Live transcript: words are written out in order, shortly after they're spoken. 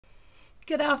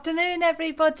Good afternoon,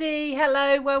 everybody.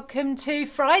 Hello, welcome to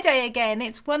Friday again.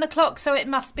 It's 1 o'clock, so it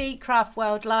must be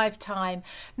CraftWorld live time.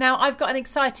 Now, I've got an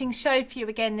exciting show for you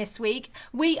again this week.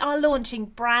 We are launching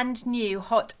brand new,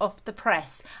 hot off the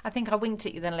press. I think I winked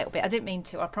at you then a little bit. I didn't mean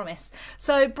to, I promise.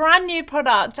 So, brand new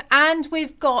product, and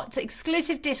we've got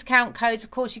exclusive discount codes. Of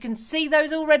course, you can see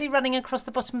those already running across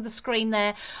the bottom of the screen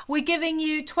there. We're giving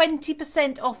you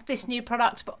 20% off this new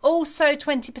product, but also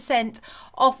 20%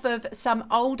 off of some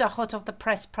older hot off the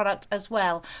press product as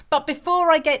well. But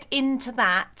before I get into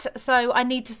that, so I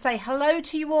need to say hello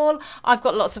to you all. I've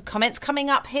got lots of comments coming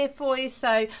up here for you,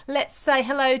 so let's say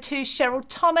hello to Cheryl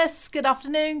Thomas. Good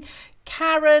afternoon.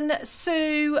 Karen,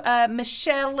 Sue,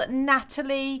 Michelle,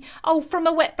 Natalie, from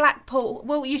a wet Blackpool.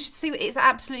 Well, you should see it's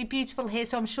absolutely beautiful here,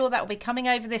 so I'm sure that will be coming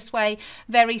over this way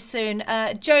very soon.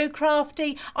 Joe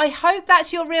Crafty, I hope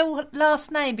that's your real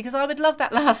last name because I would love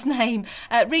that last name.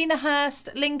 Rena Hurst,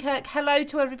 Linkirk, hello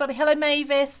to everybody. Hello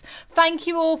Mavis, thank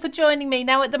you all for joining me.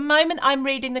 Now at the moment I'm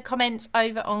reading the comments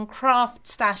over on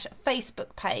CraftStash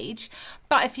Facebook page.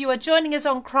 But if you are joining us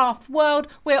on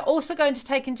CraftWorld, we're also going to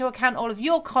take into account all of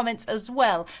your comments as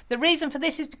well. The reason for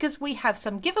this is because we have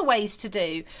some giveaways to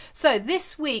do. So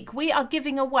this week we are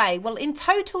giving away, well, in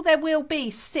total there will be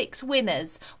 6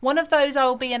 winners. One of those I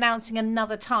will be announcing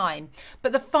another time.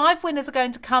 But the 5 winners are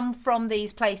going to come from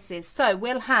these places. So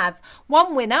we'll have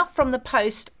one winner from the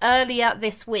post earlier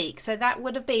this week. So that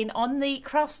would have been on the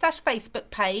CraftStash Facebook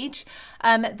page.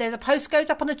 There's a post goes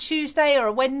up on a Tuesday or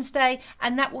a Wednesday,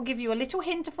 and that will give you a little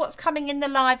hint of what's coming in the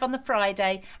live on the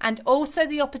Friday, and also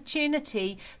the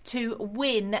opportunity to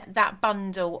win that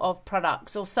bundle of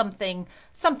products or something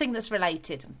that's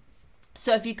related.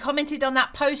 So if you commented on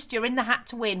that post, you're in the hat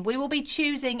to win. We will be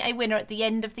choosing a winner at the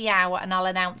end of the hour, and I'll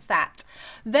announce that.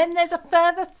 Then there's a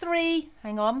further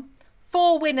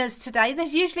 4 winners today.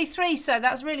 There's usually 3, so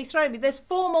that's really thrown me. There's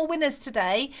 4 more winners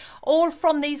today, all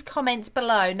from these comments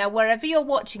below. Now, wherever you're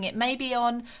watching it, maybe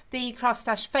on the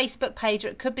CraftStash Facebook page, or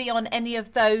it could be on any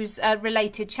of those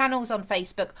related channels on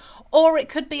Facebook, or it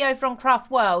could be over on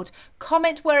CraftWorld.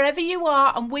 Comment wherever you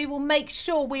are, and we will make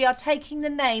sure we are taking the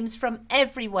names from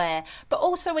everywhere. But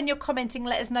also when you're commenting,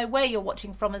 let us know where you're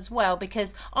watching from as well,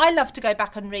 because I love to go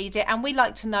back and read it, and we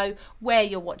like to know where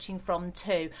you're watching from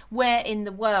too, where in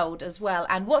the world as well,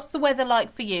 and what's the weather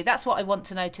like for you. That's what I want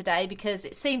to know today, because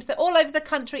it seems that all over the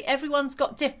country everyone's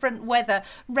got different weather,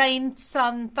 rain,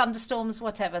 sun, thunderstorms,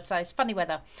 whatever. So it's funny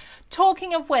weather.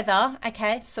 Talking of weather,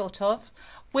 okay, sort of,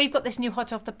 we've got this new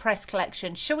hot off the press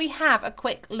collection. Shall we have a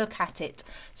quick look at it?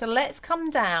 So let's come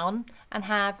down and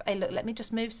have a look. Let me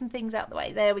just move some things out the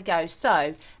way. There we go.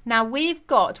 So now we've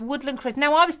got woodland crit.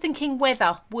 Now I was thinking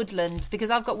weather woodland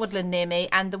because I've got woodland near me,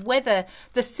 and the weather,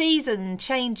 the season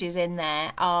changes in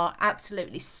there are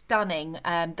absolutely stunning.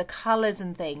 The colours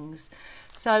and things.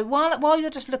 So while you're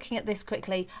just looking at this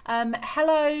quickly,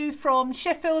 hello from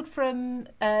Sheffield, from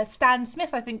Stan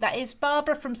Smith, I think that is.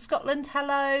 Barbara from Scotland,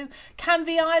 hello.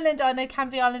 Canvey Island, I know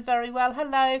Canvey Island very well,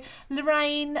 hello.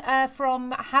 Lorraine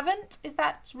from Havant, is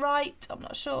that right? I'm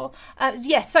not sure.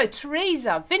 Yes, so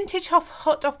Teresa, vintage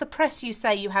hot off the press you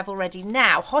say you have already.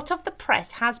 Now, hot off the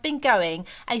press has been going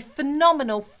a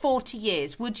phenomenal 40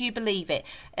 years, would you believe it?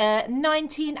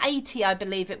 1980, I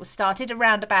believe it was started,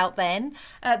 around about then.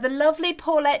 The lovely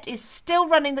Paulette is still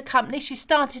running the company. She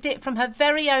started it from her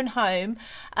very own home.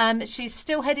 She's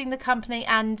still heading the company,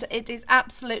 and it is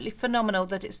absolutely phenomenal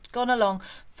that it's gone along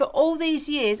for all these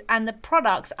years, and the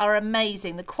products are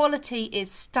amazing. The quality is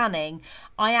stunning.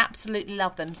 I absolutely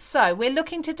love them. So we're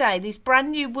looking today, these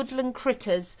brand new Woodland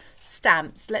Critters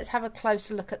stamps. Let's have a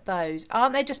closer look at those.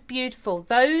 Aren't they just beautiful?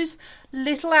 Those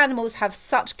little animals have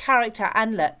such character,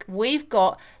 and look, we've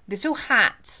got little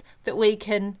hats that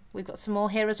we've got some more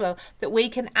here as well, that we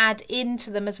can add into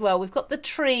them as well. We've got the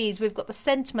trees, we've got the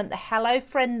sentiment, the hello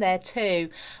friend there too.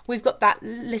 We've got that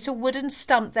little wooden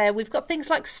stump there. We've got things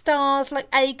like stars, like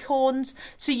acorns,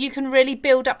 so you can really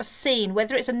build up a scene,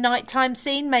 whether it's a nighttime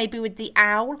scene, maybe with the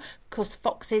owl. Of course,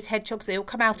 foxes, hedgehogs, they all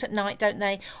come out at night, don't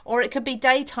they? Or it could be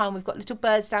daytime. We've got little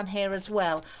birds down here as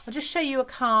well. I'll just show you a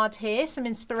card here, some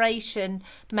inspiration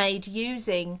made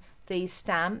using these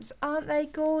stamps. Aren't they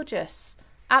gorgeous?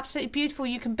 Absolutely beautiful.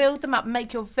 You can build them up and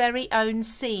make your very own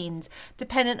scenes,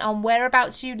 dependent on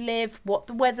whereabouts you live, what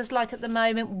the weather's like at the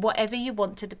moment, whatever you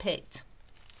want to depict.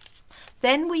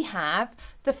 Then we have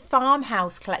the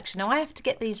farmhouse collection. Now I have to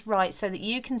get these right so that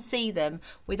you can see them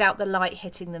without the light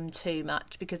hitting them too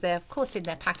much, because they're of course in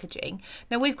their packaging.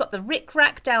 Now we've got the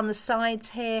rick-rack down the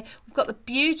sides here. We've got the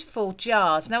beautiful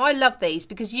jars. Now I love these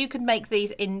because you can make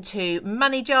these into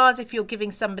money jars if you're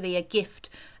giving somebody a gift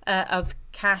of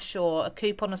cash or a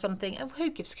coupon or something. Oh, who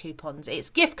gives coupons? It's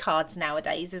gift cards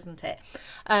nowadays, isn't it?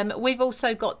 We've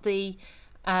also got the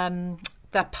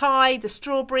pie, the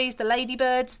strawberries, the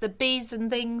ladybirds, the bees and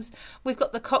things. We've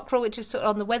got the cockerel, which is sort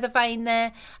of on the weather vane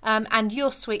there, and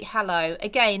your sweet hello.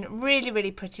 Again, really,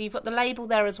 really pretty. You've got the label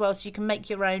there as well, so you can make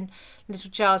your own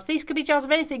little jars. These could be jars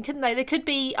of anything, couldn't they? They could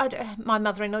be, my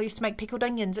mother-in-law used to make pickled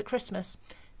onions at Christmas.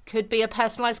 Could be a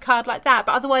personalised card like that,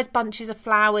 but otherwise bunches of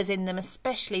flowers in them,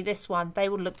 especially this one. They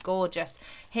will look gorgeous.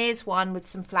 Here's one with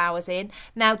some flowers in.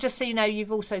 Now, just so you know,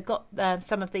 you've also got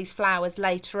some of these flowers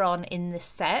later on in this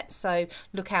set, so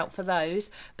look out for those.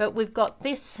 But we've got,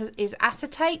 this is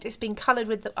acetate. It's been coloured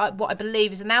with what I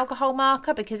believe is an alcohol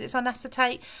marker because it's on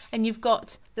acetate, and you've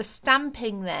got the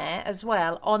stamping there as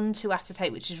well onto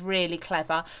acetate, which is really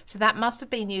clever. So that must have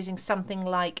been using something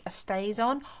like a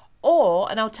StazOn.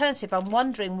 Or an alternative, I'm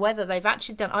wondering whether they've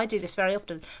actually done, I do this very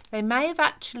often, they may have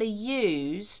actually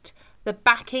used the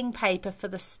backing paper for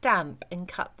the stamp and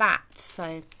cut that.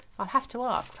 So I'll have to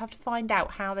ask, I'll have to find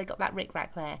out how they got that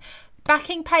rickrack there.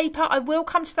 Backing paper, I will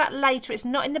come to that later. It's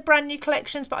not in the brand new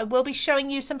collections, but I will be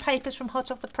showing you some papers from hot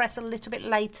off the press a little bit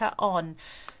later on.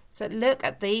 So look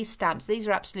at these stamps. These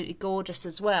are absolutely gorgeous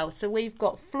as well. So we've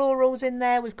got florals in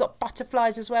there. We've got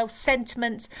butterflies as well,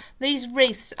 sentiments. These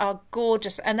wreaths are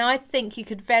gorgeous. And I think you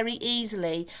could very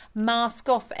easily mask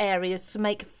off areas to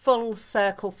make full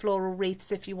circle floral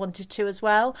wreaths if you wanted to as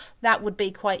well. That would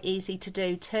be quite easy to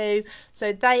do too.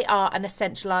 So they are an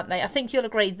essential, aren't they? I think you'll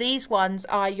agree. These ones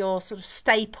are your sort of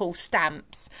staple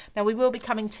stamps. Now we will be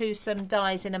coming to some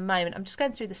dies in a moment. I'm just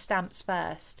going through the stamps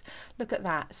first. Look at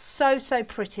that. So, so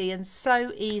pretty. And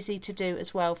so easy to do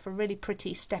as well for a really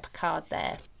pretty stepper card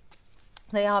there.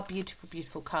 They are beautiful,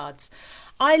 beautiful cards.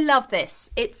 I love this.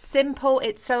 It's simple.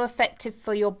 It's so effective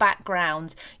for your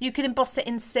backgrounds. You can emboss it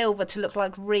in silver to look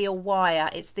like real wire.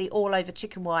 It's the all over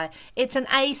chicken wire. It's an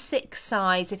A6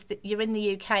 size. If you're in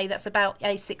the UK, that's about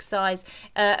A6 size.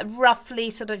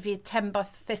 Roughly sort of your 10 by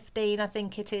 15, I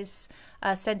think it is.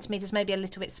 Centimetres, maybe a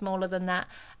little bit smaller than that.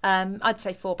 I'd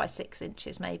say 4 by 6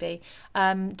 inches maybe,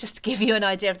 just to give you an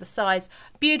idea of the size.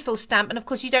 Beautiful stamp, and of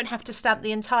course you don't have to stamp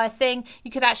the entire thing. You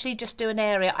could actually just do an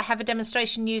area. I have a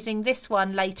demonstration using this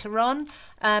one later on.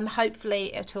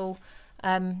 Hopefully it'll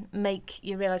make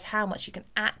you realise how much you can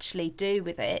actually do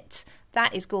with it.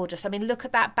 That is gorgeous. I mean, look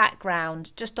at that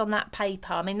background just on that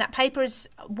paper. I mean, that paper is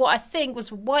what I think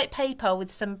was white paper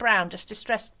with some brown, just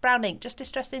distressed, brown ink, just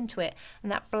distressed into it,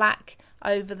 and that black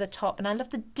over the top. And I love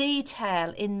the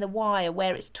detail in the wire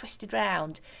where it's twisted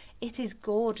round. It is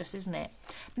gorgeous, isn't it?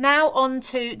 Now on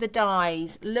to the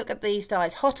dies. Look at these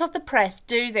dies. Hot off the press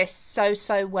do this so,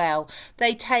 so well.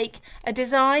 They take a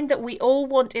design that we all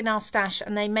want in our stash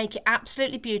and they make it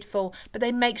absolutely beautiful, but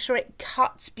they make sure it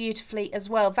cuts beautifully as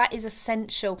well. That is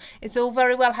essential. It's all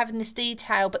very well having this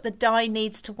detail, but the die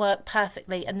needs to work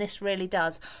perfectly, and this really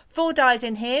does. 4 dies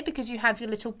in here because you have your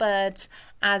little birds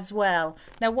as well.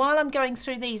 Now, while I'm going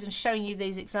through these and showing you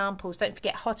these examples, don't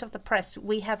forget, hot off the press,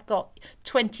 we have got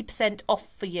 20%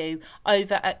 off for you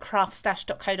over at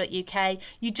craftstash.co.uk.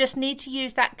 You just need to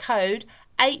use that code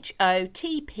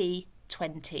HOTP20.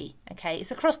 Okay,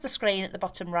 it's across the screen at the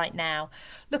bottom right now.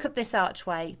 Look at this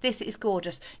archway. This is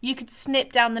gorgeous. You could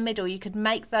snip down the middle. You could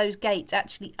make those gates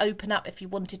actually open up if you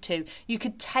wanted to. You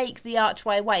could take the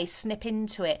archway away, snip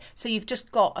into it, so you've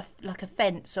just got like a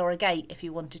fence or a gate if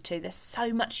you wanted to. There's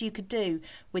so much you could do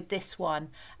with this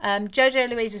one. Jojo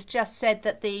Louise has just said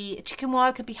that the chicken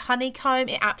wire could be honeycomb.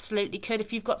 It absolutely could.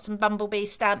 If you've got some bumblebee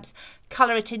stamps,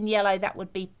 colour it in yellow. That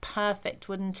would be perfect,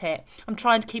 wouldn't it? I'm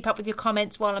trying to keep up with your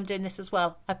comments while I'm doing this as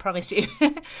well, I promise you.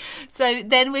 So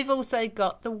then we've also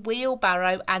got the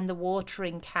wheelbarrow and the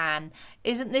watering can.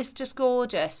 Isn't this just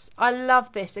gorgeous? I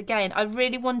love this. Again, I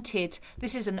really wanted,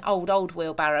 this is an old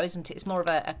wheelbarrow, isn't it? It's more of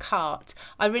a cart.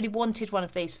 I really wanted one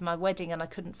of these for my wedding and I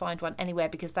couldn't find one anywhere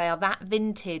because they are that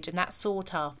vintage and that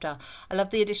sought after. I love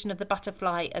the addition of the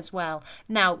butterfly as well.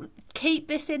 Now, keep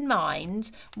this in mind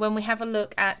when we have a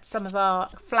look at some of our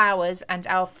flowers and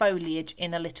our foliage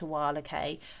in a little while,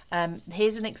 okay?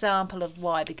 Here's an example of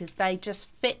why, because they just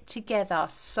fit together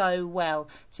so well.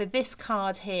 So this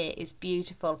card here is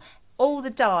beautiful. All the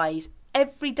dies,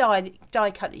 every die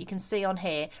cut that you can see on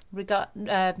here,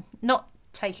 not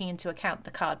taking into account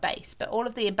the card base, but all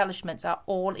of the embellishments are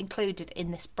all included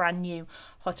in this brand new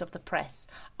hot off the press.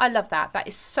 I love that. That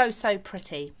is so, so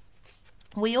pretty.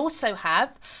 We also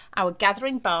have our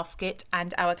gathering basket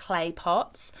and our clay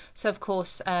pots. So of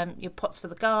course your pots for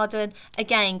the garden.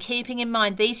 Again, keeping in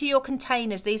mind these are your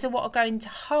containers. These are what are going to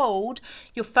hold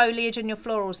your foliage and your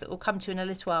florals that we'll come to in a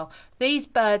little while. These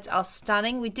birds are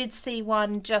stunning. We did see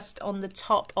one just on the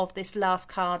top of this last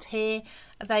card here.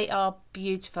 They are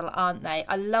beautiful, aren't they?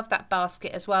 I love that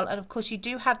basket as well. And of course you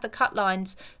do have the cut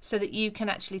lines so that you can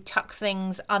actually tuck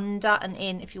things under and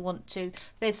in if you want to.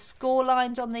 There's score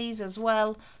lines on these as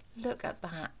well. Look at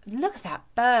that. Look at that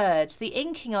bird. The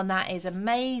inking on that is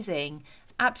amazing.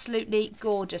 Absolutely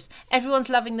gorgeous. Everyone's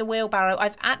loving the wheelbarrow.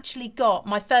 I've actually got,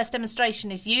 my first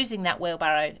demonstration is using that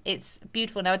wheelbarrow. It's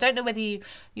beautiful. Now, I don't know whether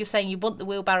you're saying you want the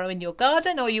wheelbarrow in your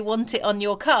garden or you want it on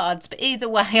your cards, but either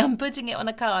way, I'm putting it on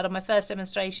a card on my first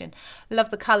demonstration. Love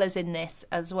the colours in this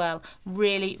as well.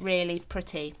 Really, really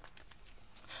pretty.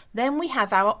 Then we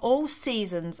have our All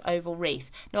Seasons oval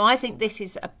wreath. Now, I think this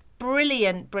is a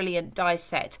brilliant die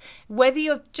set. Whether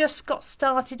you've just got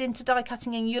started into die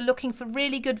cutting and you're looking for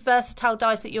really good versatile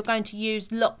dies that you're going to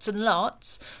use lots and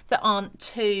lots that aren't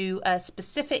too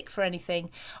specific for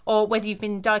anything, or whether you've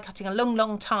been die cutting a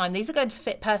long time, these are going to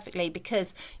fit perfectly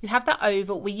because you have that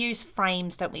oval. We use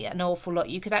frames, don't we, an awful lot.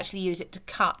 You could actually use it to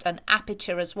cut an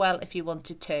aperture as well if you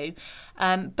wanted to.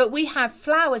 But we have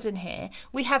flowers in here,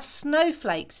 we have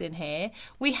snowflakes in here,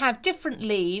 we have different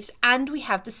leaves, and we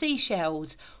have the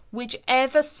seashells.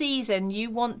 Whichever season you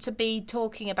want to be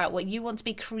talking about, what you want to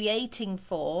be creating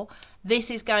for,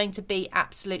 this is going to be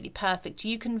absolutely perfect.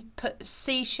 You can put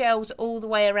seashells all the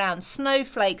way around,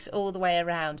 snowflakes all the way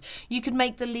around. You could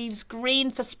make the leaves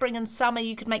green for spring and summer.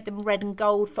 You could make them red and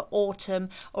gold for autumn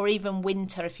or even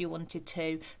winter if you wanted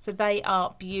to. So they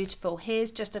are beautiful.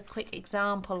 Here's just a quick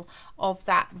example of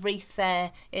that wreath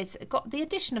there. It's got the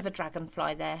addition of a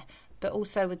dragonfly there, but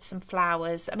also with some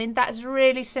flowers. I mean, that's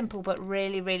really simple, but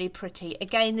really pretty.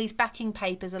 Again, these backing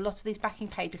papers, a lot of these backing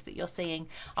papers that you're seeing,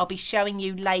 I'll be showing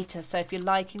you later. So if you're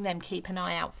liking them, keep an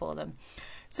eye out for them.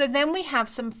 So then we have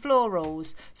some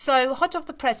florals. So hot off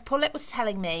the press, Paulette was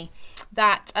telling me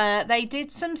that they did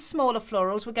some smaller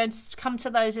florals. We're going to come to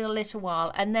those in a little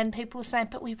while. And then people were saying,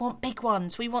 but we want big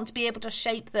ones. We want to be able to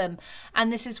shape them.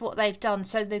 And this is what they've done.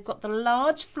 So they've got the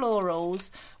large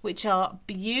florals, which are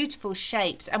beautiful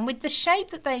shapes. And with the shape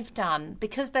that they've done,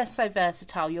 because they're so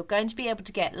versatile, you're going to be able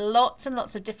to get lots and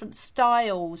lots of different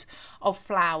styles of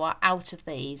flower out of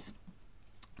these.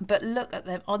 But look at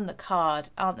them on the card,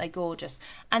 aren't they gorgeous?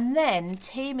 And then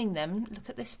teaming them, look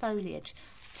at this foliage,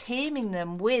 teaming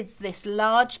them with this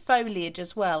large foliage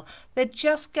as well. They're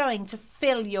just going to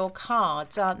fill your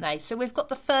cards, aren't they? So we've got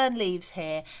the fern leaves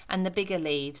here and the bigger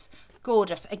leaves.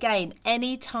 Gorgeous. Again,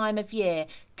 any time of year.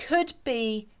 Could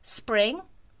be spring,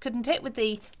 couldn't it? With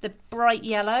the bright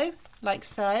yellow, like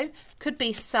so. Could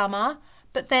be summer.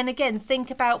 But then again, think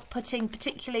about putting,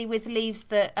 particularly with leaves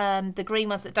that the green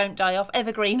ones that don't die off,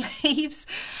 evergreen leaves,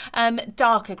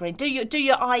 darker green. Do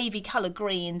your ivy colour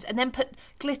greens, and then put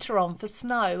glitter on for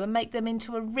snow and make them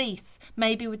into a wreath,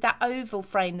 maybe with that oval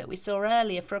frame that we saw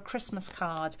earlier for a Christmas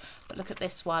card. But look at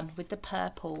this one with the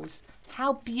purples.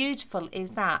 How beautiful is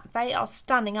that? They are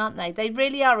stunning, aren't they? They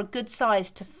really are a good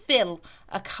size to fill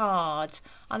a card.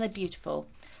 Aren't they beautiful?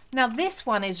 Now this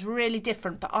one is really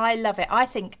different, but I love it. I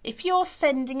think if you're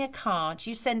sending a card,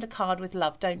 you send a card with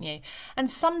love, don't you? And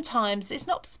sometimes it's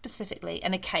not specifically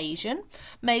an occasion.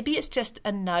 Maybe it's just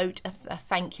a note, a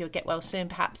thank you, get well soon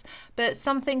perhaps, but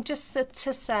something just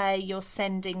to say you're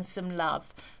sending some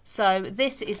love. So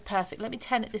this is perfect. Let me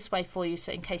turn it this way for you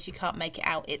so in case you can't make it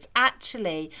out. It's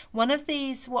actually one of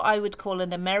these, what I would call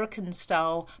an American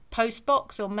style post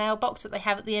box or mailbox that they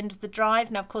have at the end of the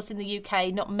drive. Now, of course, in the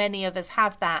UK, not many of us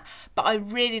have that, but I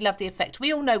really love the effect.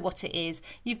 We all know what it is.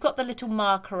 You've got the little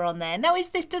marker on there. Now,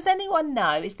 does anyone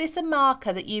know, is this a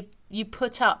marker that you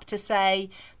put up to say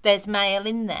there's mail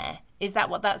in there? Is that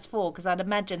what that's for? Because I'd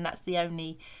imagine that's the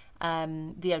only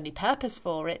purpose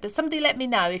for it. But somebody let me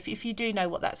know if you do know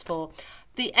what that's for.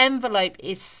 The envelope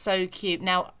is so cute.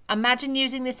 Now, imagine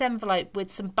using this envelope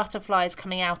with some butterflies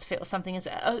coming out of it or something.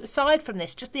 Aside from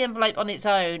this, just the envelope on its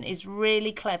own is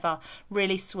really clever,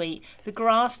 really sweet. The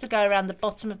grass to go around the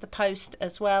bottom of the post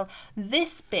as well.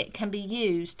 This bit can be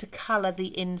used to colour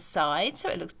the inside, so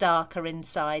it looks darker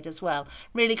inside as well.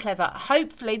 Really clever.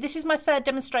 Hopefully, this is my third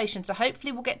demonstration, so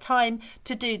hopefully we'll get time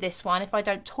to do this one if I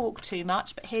don't talk too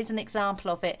much. But here's an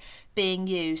example of it being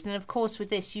used. And of course with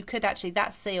this, you could actually,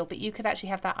 that's sealed, but you could actually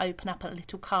have that open up, a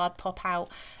little card pop out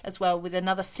as well with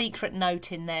another secret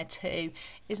note in there too.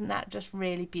 Isn't that just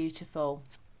really beautiful?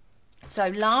 So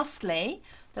lastly,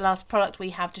 the last product we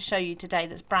have to show you today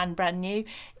that's brand new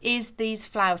is these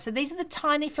flowers. So these are the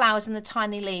tiny flowers and the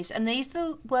tiny leaves, and these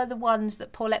were the ones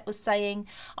that Paulette was saying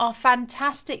are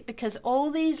fantastic because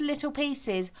all these little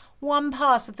pieces, one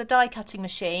pass of the die cutting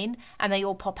machine and they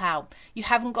all pop out. You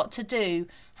haven't got to do,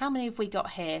 how many have we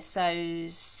got here? So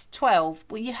 12.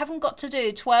 Well, you haven't got to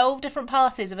do 12 different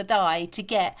passes of a die to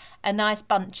get a nice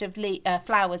bunch of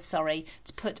flowers,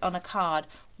 to put on a card.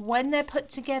 when they're put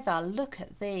together, look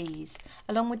at these,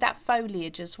 along with that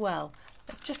foliage as well.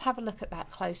 Let's just have a look at that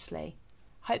closely.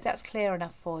 Hope that's clear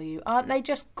enough for you. Aren't they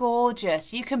just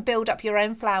gorgeous? You can build up your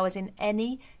own flowers in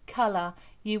any colour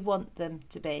you want them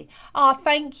to be. Ah,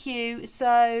 thank you.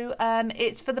 So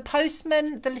it's for the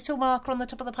postman. The little marker on the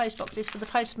top of the post box is for the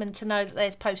postman to know that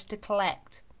there's post to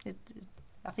collect.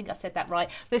 I think I said that right.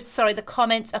 Sorry, the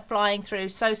comments are flying through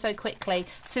so quickly.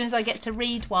 As soon as I get to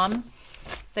read one,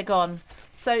 they're gone.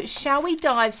 So shall we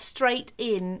dive straight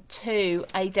into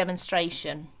a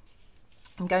demonstration?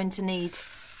 I'm going to need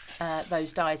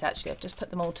those dies actually. I've just put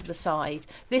them all to the side.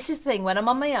 This is the thing, when I'm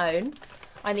on my own,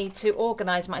 I need to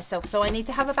organise myself, so I need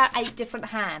to have about 8 different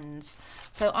hands.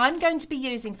 So I'm going to be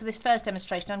using, for this first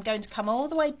demonstration, I'm going to come all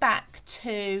the way back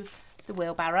to the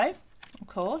wheelbarrow, of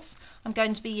course. I'm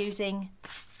going to be using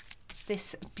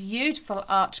this beautiful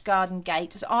arch garden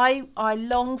gate. So I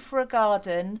long for a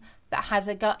garden that has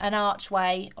an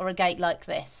archway or a gate like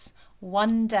this.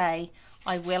 One day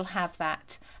I will have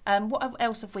that. What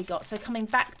else have we got? So coming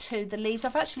back to the leaves,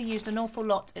 I've actually used an awful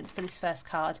lot for this first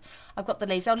card. I've got the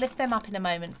leaves. I'll lift them up in a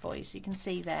moment for you so you can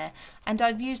see there. And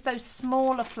I've used those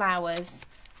smaller flowers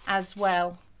as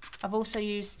well. I've also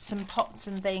used some pots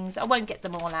and things. I won't get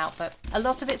them all out, but a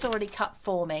lot of it's already cut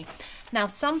for me. Now,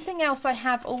 something else I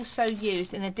have also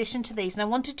used in addition to these, and I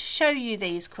wanted to show you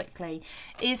these quickly,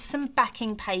 is some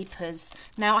backing papers.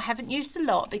 Now, I haven't used a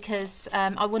lot because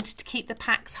I wanted to keep the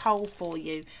packs whole for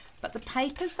you, but the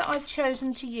papers that I've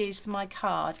chosen to use for my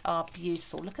card are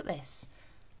beautiful. Look at this.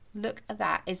 Look at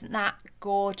that. Isn't that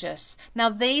gorgeous? Now,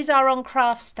 these are on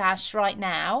CraftStash right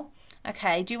now.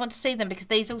 Okay, do you want to see them? Because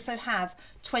these also have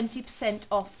 20%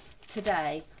 off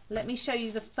today. Let me show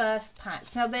you the first pack.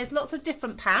 Now, there's lots of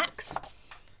different packs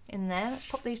in there. Let's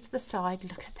pop these to the side.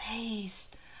 Look at these.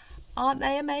 Aren't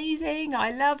they amazing? I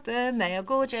love them. They are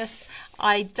gorgeous.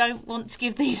 I don't want to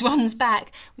give these ones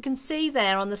back. We can see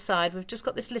there on the side, we've just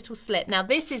got this little slip. Now,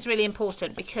 this is really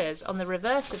important because on the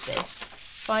reverse of this,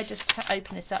 if I just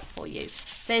open this up for you,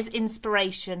 there's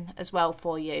inspiration as well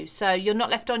for you. So you're not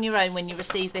left on your own when you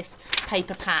receive this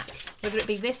paper pack, whether it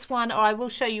be this one or I will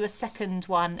show you a second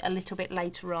one a little bit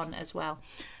later on as well.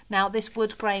 Now, this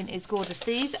wood grain is gorgeous.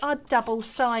 These are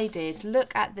double-sided.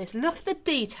 Look at this. Look at the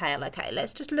detail. Okay,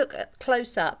 let's just look at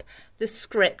close up the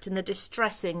script and the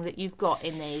distressing that you've got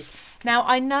in these. Now,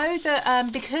 I know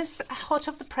that because Hot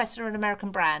Off the Press are an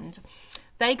American brand,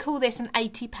 they call this an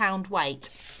 80-pound weight.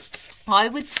 I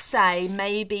would say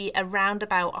maybe around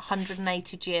about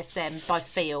 180 GSM by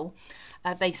feel.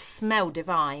 They smell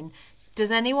divine.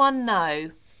 Does anyone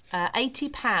know 80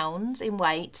 pounds in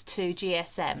weight to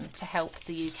GSM to help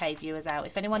the UK viewers out?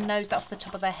 If anyone knows that off the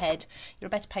top of their head, you're a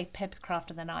better paid paper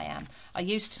crafter than I am. I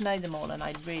used to know them all and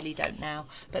I really don't now.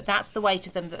 But that's the weight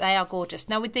of them, that they are gorgeous.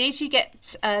 Now with these you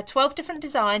get 12 different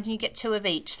designs and you get 2 of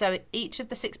each. So each of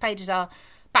the 6 pages are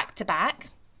back to back.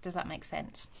 Does that make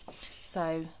sense?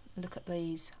 So look at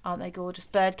these. Aren't they gorgeous?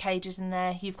 Bird cages in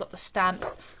there. You've got the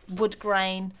stamps, wood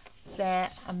grain. They're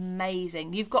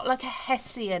amazing. You've got like a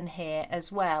Hessian here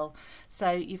as well.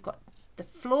 So you've got the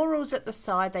florals at the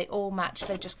side. They all match.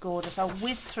 They're just gorgeous. I'll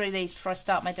whiz through these before I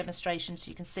start my demonstration so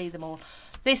you can see them all.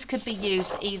 This could be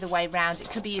used either way round. It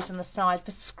could be used on the side.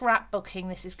 For scrapbooking,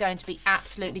 this is going to be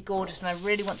absolutely gorgeous and I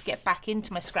really want to get back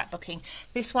into my scrapbooking.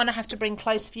 This one I have to bring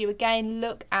close for you again.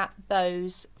 Look at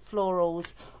those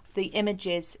florals, the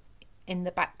images in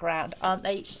the background. Aren't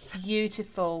they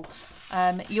beautiful?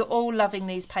 You're all loving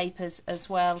these papers as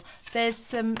well. There's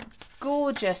some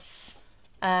gorgeous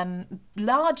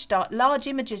large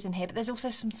images in here, but there's also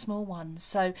some small ones.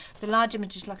 So the large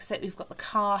images, like I said, we've got the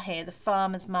car here, the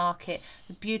farmer's market,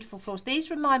 the beautiful flowers. These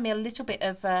remind me a little bit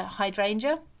of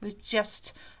hydrangea. We've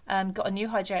just got a new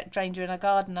hydrangea in our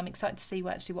garden. I'm excited to see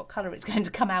actually what colour it's going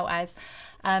to come out as.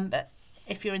 But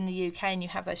if you're in the UK and you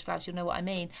have those flowers, you'll know what I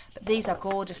mean. But these are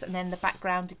gorgeous. And then the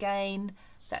background again,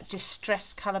 that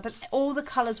distressed colour. But all the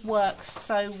colours work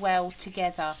so well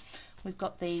together. We've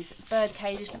got these bird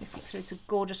cages. Let me flick through. It's a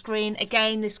gorgeous green.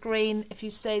 Again, this green, if you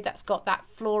see, that's got that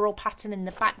floral pattern in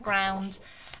the background.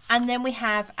 And then we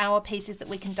have our pieces that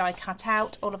we can die cut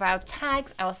out. All of our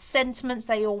tags, our sentiments,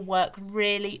 they all work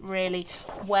really, really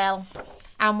well.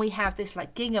 And we have this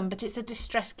like gingham, but it's a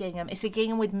distressed gingham. It's a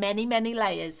gingham with many, many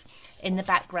layers in the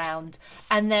background.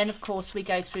 And then, of course, we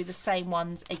go through the same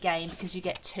ones again because you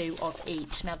get 2 of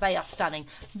each. Now, they are stunning.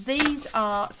 These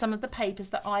are some of the papers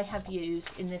that I have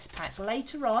used in this pack.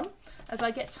 Later on, as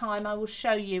I get time, I will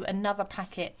show you another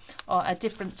packet or a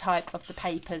different type of the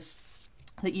papers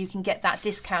that you can get that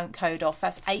discount code off.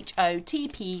 That's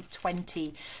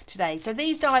HOTP20 today. So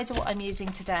these dies are what I'm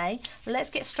using today. Let's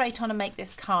get straight on and make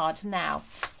this card. Now,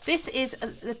 This is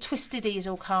the twisted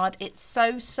easel card. It's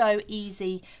so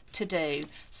easy to do.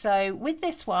 So with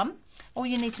this one, all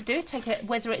you need to do is take it,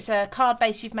 whether it's a card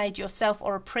base you've made yourself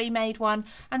or a pre-made one,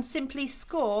 and simply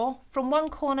score from one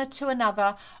corner to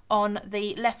another on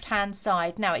the left-hand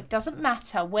side. Now, it doesn't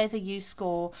matter whether you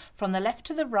score from the left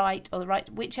to the right or the right,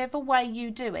 whichever way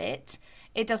you do it,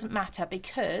 it doesn't matter,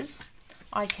 because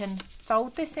I can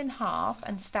fold this in half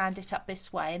and stand it up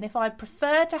this way. And if I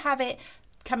prefer to have it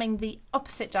coming the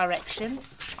opposite direction,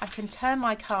 I can turn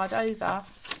my card over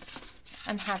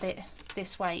and have it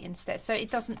this way instead. So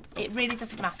it really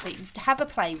doesn't matter. You have a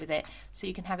play with it, so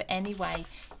you can have it any way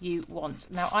you want.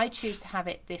 Now I choose to have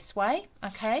it this way.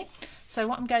 Okay, so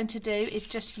what I'm going to do is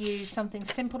just use something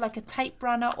simple like a tape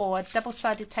runner or a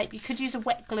double-sided tape. You could use a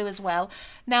wet glue as well.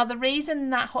 Now the reason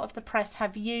that Hot Off the Press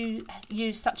have used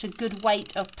such a good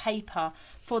weight of paper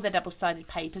for the double-sided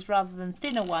papers rather than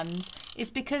thinner ones is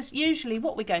because usually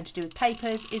what we're going to do with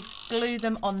papers is glue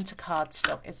them onto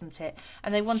cardstock, isn't it?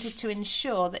 And they wanted to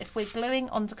ensure that if we're gluing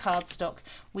onto cardstock,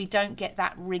 we don't get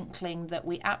that wrinkling that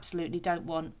we absolutely don't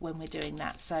want when we're doing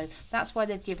that. So that's why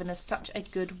they've given us such a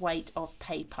good weight of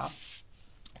paper.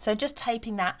 So just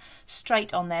taping that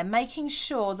straight on there, making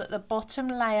sure that the bottom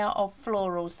layer of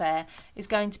florals there is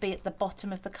going to be at the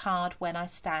bottom of the card when I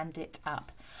stand it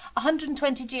up.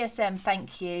 120 GSM,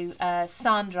 thank you.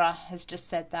 Sandra has just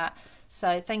said that.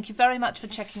 So thank you very much for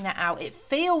checking that out. It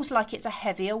feels like it's a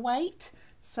heavier weight.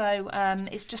 So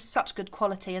it's just such good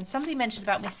quality. And somebody mentioned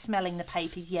about me smelling the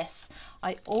paper. Yes,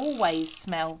 I always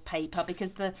smell paper,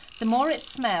 because the more it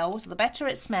smells, the better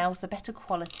it smells, the better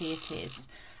quality it is.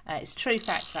 It's true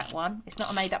fact, that one. It's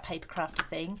not a made up paper crafted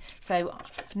thing. So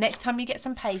next time you get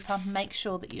some paper, make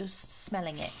sure that you're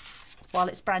smelling it while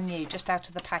it's brand new, just out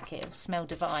of the packet. It'll smell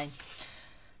divine.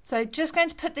 So just going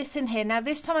to put this in here. Now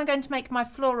this time I'm going to make my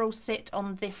florals sit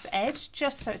on this edge,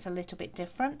 just so it's a little bit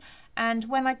different. And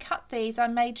when I cut these, I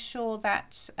made sure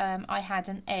that I had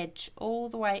an edge all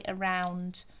the way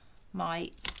around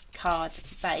my card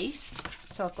base.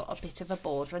 So I've got a bit of a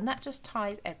border, and that just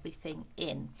ties everything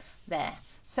in there.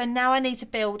 So now I need to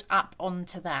build up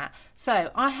onto that.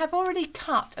 So I have already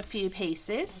cut a few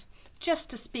pieces just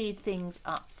to speed things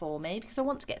up for me, because I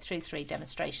want to get through 3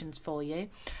 demonstrations for you.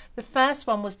 The first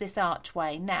one was this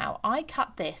archway. Now I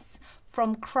cut this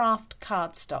from craft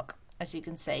cardstock, as you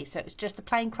can see. So it was just the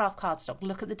plain craft cardstock.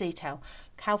 Look at the detail.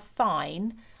 Look how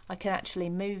fine. I can actually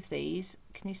move these.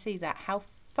 Can you see that? How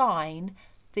fine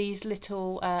these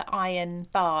little iron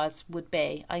bars would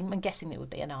be. I'm guessing it would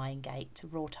be an iron gate, a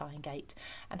wrought iron gate.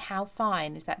 And how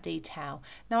fine is that detail?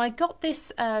 Now I got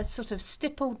this sort of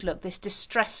stippled look, this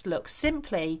distressed look,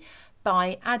 simply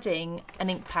by adding an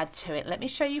ink pad to it. Let me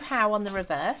show you how on the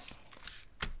reverse.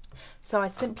 So I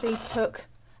simply took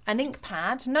an ink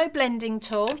pad, no blending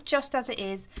tool, just as it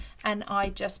is, and I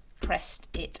just pressed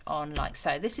it on like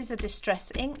so. This is a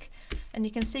distress ink, and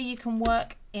you can see you can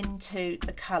work into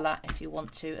the colour if you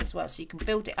want to as well. So you can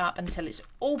build it up until it's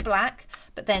all black,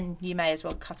 but then you may as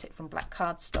well cut it from black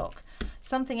cardstock.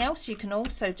 Something else you can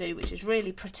also do, which is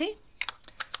really pretty,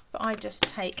 but I just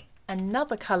take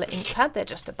another colour ink pad, they're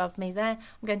just above me there.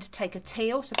 I'm going to take a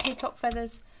teal, so peacock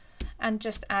feathers, and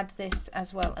just add this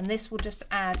as well, and this will just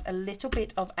add a little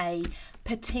bit of a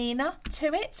patina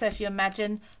to it. So if you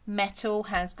imagine metal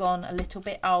has gone a little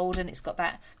bit old and it's got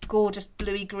that gorgeous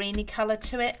bluey greeny colour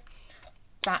to it,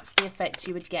 that's the effect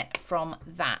you would get from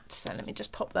that. So let me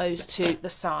just pop those to the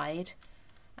side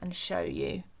and show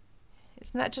you.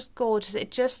 Isn't that just gorgeous?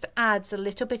 It just adds a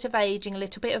little bit of aging, a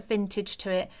little bit of vintage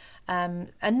to it,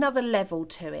 another level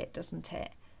to it, doesn't it?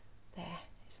 There.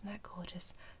 Isn't that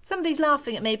gorgeous? Somebody's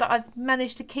laughing at me, but I've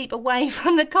managed to keep away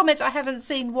from the comments. I haven't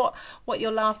seen what you're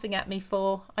laughing at me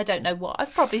for. I don't know what.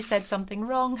 I've probably said something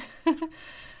wrong.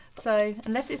 So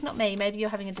unless it's not me, maybe you're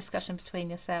having a discussion between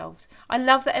yourselves. I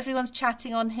love that everyone's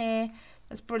chatting on here.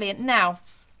 That's brilliant. Now,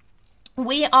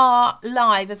 we are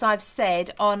live, as I've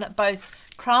said, on both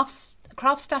CraftStash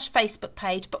Facebook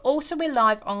page, but also we're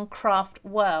live on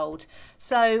CraftWorld.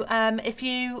 So if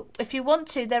you want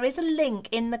to, there is a link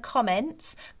in the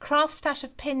comments. CraftStash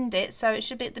have pinned it, so it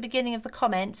should be at the beginning of the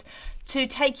comments, to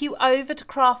take you over to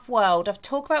CraftWorld. I've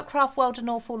talked about CraftWorld an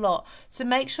awful lot, so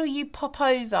make sure you pop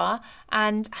over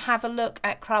and have a look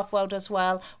at CraftWorld as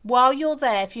well. While you're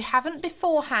there, if you haven't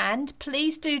beforehand,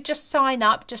 please do just sign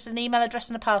up, just an email address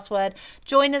and a password.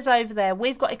 Join us over there.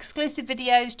 We've got exclusive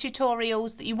videos,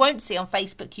 tutorials that you won't see on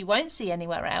Facebook, you won't see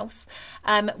anywhere else.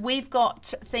 We've got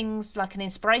things like an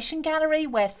inspiration gallery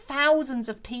where thousands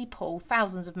of people,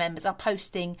 thousands of members are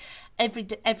posting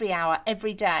every hour,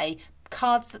 every day,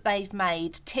 cards that they've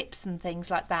made, tips and things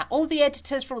like that. All the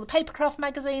editors for all the Papercraft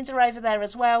magazines are over there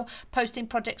as well, posting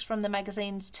projects from the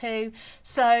magazines too.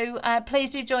 So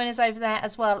please do join us over there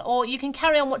as well. Or you can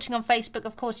carry on watching on Facebook,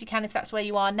 of course you can if that's where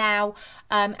you are now.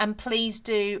 And please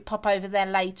do pop over there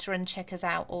later and check us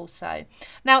out also.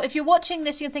 Now, if you're watching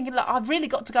this, you're thinking, look, I've really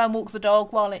got to go and walk the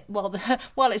dog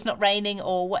while it's not raining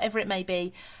or whatever it may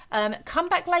be. Come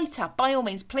back later, by all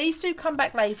means. Please do come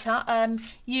back later.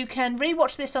 You can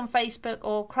rewatch this on Facebook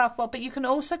or CraftWorld, but you can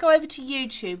also go over to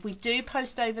YouTube. We do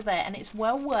post over there, and it's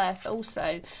well worth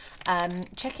also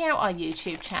checking out our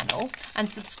YouTube channel and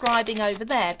subscribing over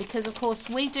there, because of course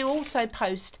we do also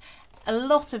post a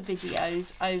lot of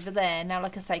videos over there. Now,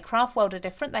 like I say, CraftWorld are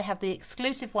different. They have the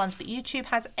exclusive ones, but YouTube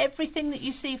has everything that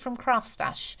you see from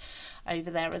CraftStash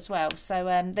over there as well.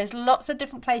 So there's lots of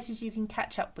different places you can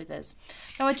catch up with us.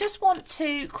 Now, I just want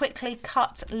to quickly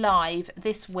cut live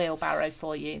this wheelbarrow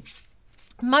for you,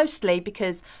 mostly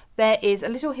because there is a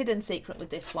little hidden secret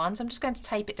with this one. So I'm just going to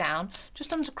tape it down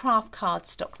just onto craft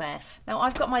cardstock there. Now,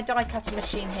 I've got my die cutting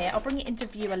machine here. I'll bring it into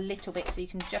view a little bit so you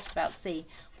can just about see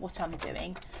what I'm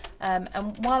doing. And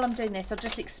while I'm doing this, I'll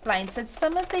just explain. So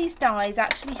some of these dies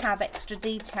actually have extra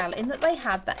detail in that they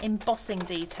have that embossing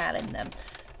detail in them.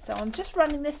 So I'm just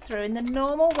running this through in the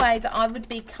normal way that I would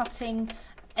be cutting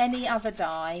any other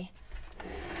die.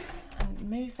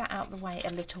 Move that out the way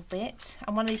a little bit.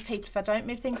 I'm one of these people, if I don't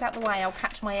move things out the way, I'll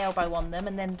catch my elbow on them,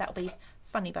 and then that'll be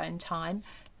funny bone time.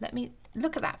 Let me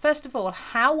look at that. First of all,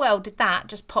 how well did that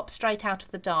just pop straight out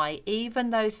of the die, even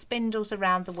those spindles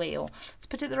around the wheel? Let's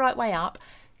put it the right way up.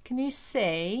 Can you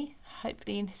see,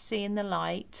 hopefully you can see in the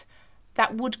light,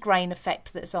 that wood grain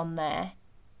effect that's on there?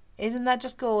 Isn't that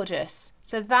just gorgeous?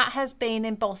 So that has been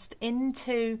embossed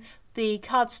into the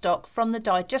cardstock from the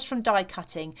die, just from die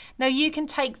cutting. Now, you can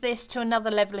take this to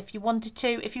another level if you wanted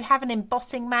to. If you have an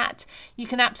embossing mat, you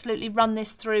can absolutely run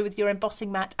this through with your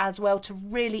embossing mat as well to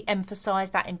really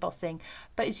emphasize that embossing.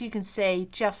 But as you can see,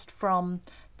 just from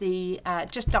the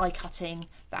just die cutting,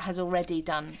 that has already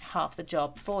done half the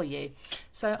job for you.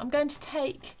 So I'm going to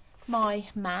take my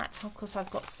mat. Of course,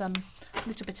 I've got some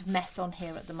little bit of mess on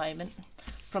here at the moment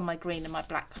from my green and my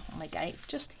black on my gate.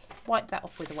 Just wipe that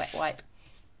off with a wet wipe.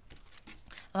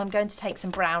 And I'm going to take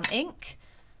some brown ink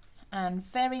and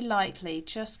very lightly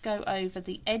just go over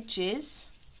the edges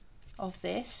of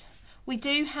this. We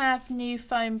do have new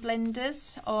foam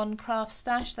blenders on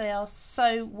CraftStash. They are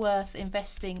so worth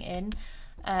investing in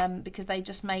because they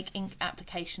just make ink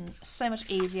application so much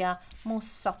easier, more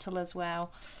subtle as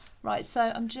well. Right,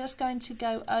 so I'm just going to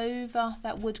go over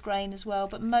that wood grain as well,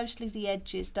 but mostly the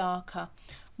edges darker.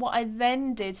 What I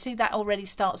then did, see that already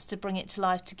starts to bring it to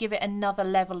life to give it another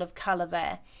level of colour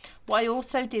there. What I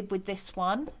also did with this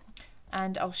one,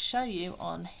 and I'll show you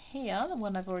on here, the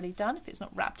one I've already done, if it's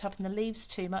not wrapped up in the leaves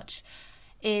too much,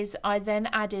 is I then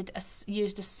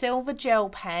used a silver gel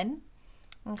pen,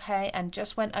 okay, and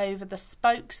just went over the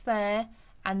spokes there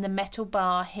and the metal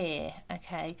bar here,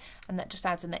 okay, and that just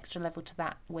adds an extra level to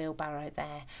that wheelbarrow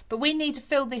there. But we need to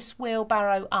fill this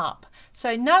wheelbarrow up.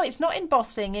 So no, it's not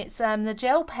embossing, it's the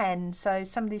gel pen. So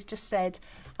somebody's just said,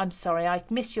 I'm sorry, I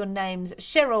missed your names,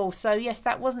 Cheryl. So yes,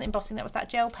 that wasn't embossing, that was that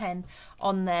gel pen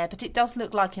on there, but it does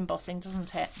look like embossing,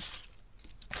 doesn't it?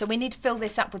 So we need to fill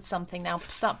this up with something now,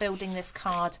 start building this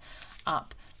card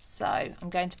up. So I'm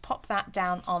going to pop that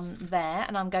down on there,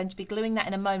 and I'm going to be gluing that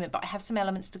in a moment, but I have some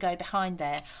elements to go behind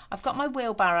there. I've got my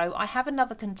wheelbarrow, I have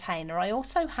another container, I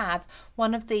also have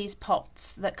one of these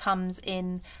pots that comes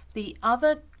in the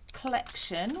other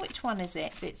collection. Which one is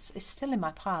it? It's still in my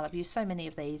pile, I've used so many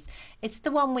of these. It's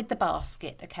the one with the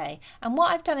basket, okay. And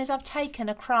what I've done is I've taken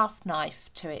a craft knife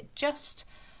to it, just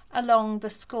along the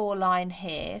score line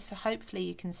here, so hopefully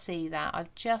you can see that.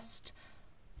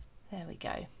 There we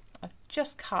go. I've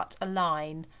just cut a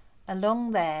line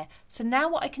along there. So now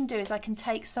what I can do is I can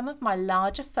take some of my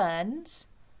larger ferns.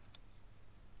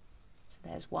 So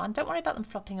there's one. Don't worry about them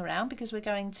flopping around because we're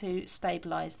going to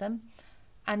stabilise them.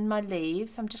 And my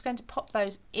leaves, I'm just going to pop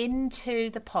those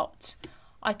into the pot.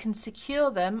 I can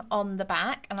secure them on the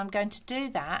back, and I'm going to do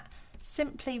that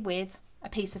simply with a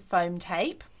piece of foam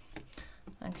tape.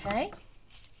 Okay.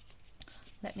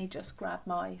 Let me just grab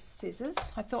my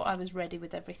scissors. I thought I was ready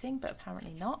with everything, but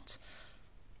apparently not.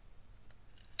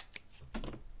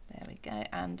 There we go.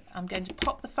 And I'm going to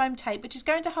pop the foam tape, which is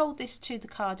going to hold this to the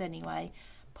card anyway.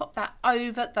 Pop that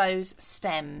over those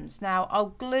stems. Now,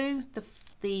 I'll glue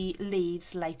the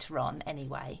leaves later on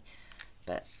anyway,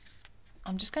 but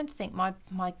I'm just going to think my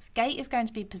gate is going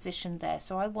to be positioned there.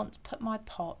 So I want to put my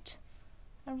pot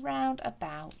around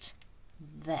about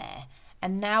there.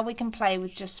 And now we can play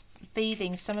with just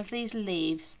feeding some of these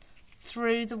leaves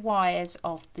through the wires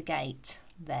of the gate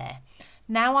there.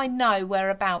 Now I know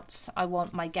whereabouts I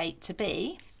want my gate to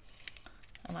be,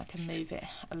 and I can move it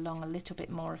along a little bit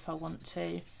more if I want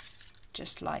to,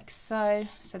 just like so.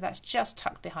 So that's just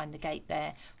tucked behind the gate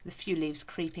there with a few leaves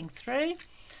creeping through.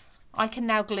 I can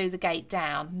now glue the gate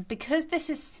down. Because this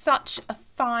is such a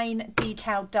fine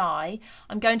detailed die,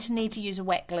 I'm going to need to use a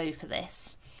wet glue for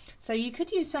this. So you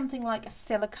could use something like a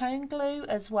silicone glue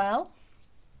as well.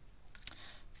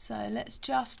 So let's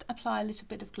just apply a little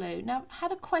bit of glue. Now, I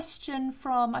had a question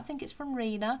from, I think it's from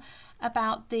Rena,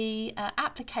 about the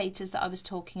applicators that I was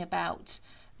talking about.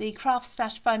 The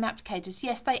CraftStash foam applicators.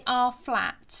 Yes, they are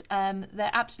flat.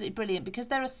 They're absolutely brilliant because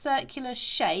they're a circular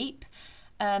shape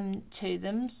to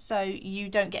them, so you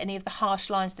don't get any of the harsh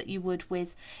lines that you would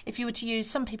with if you were to use,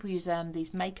 some people use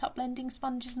these makeup blending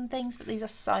sponges and things, but these are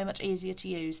so much easier to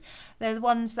use. They're the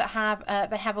ones that have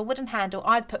they have a wooden handle.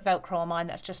 I've put Velcro on mine,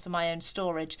 that's just for my own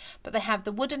storage, but they have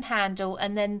the wooden handle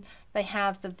and then they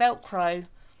have the Velcro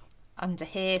under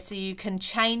here, so you can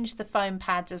change the foam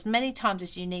pads as many times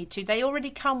as you need to. They already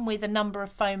come with a number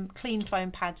of clean foam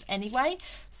pads anyway,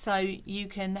 so you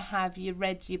can have your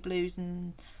reds, your blues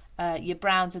and your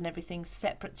browns and everything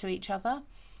separate to each other.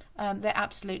 They're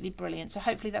absolutely brilliant. So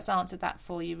hopefully that's answered that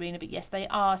for you, Rena. But yes, they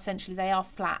are essentially, they are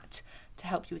flat to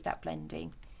help you with that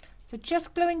blending. So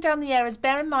just gluing down the areas.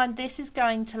 Bear in mind this is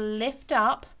going to lift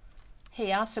up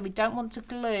here, so we don't want to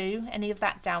glue any of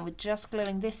that down. We're just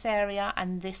gluing this area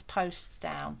and this post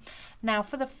down. Now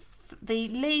for the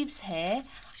leaves here,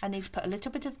 I need to put a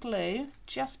little bit of glue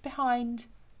just behind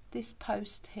this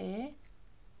post here,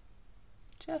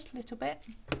 just a little bit,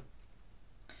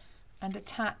 and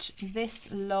attach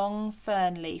this long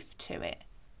fern leaf to it,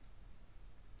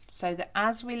 so that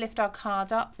as we lift our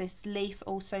card up, this leaf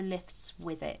also lifts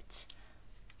with it.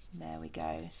 There we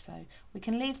go. So we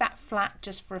can leave that flat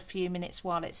just for a few minutes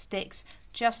while it sticks.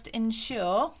 Just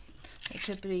ensure, it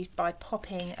could be by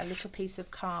popping a little piece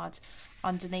of card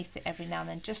underneath it every now and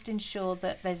then, just ensure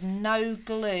that there's no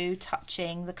glue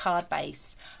touching the card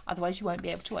base, otherwise you won't be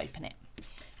able to open it.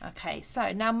 Okay,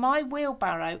 so now my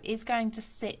wheelbarrow is going to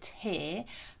sit here,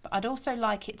 but I'd also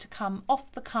like it to come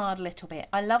off the card a little bit.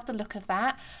 I love the look of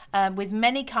that. With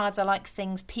many cards, I like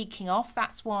things peeking off.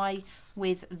 That's why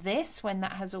with this, when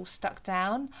that has all stuck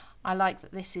down, I like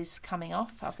that this is coming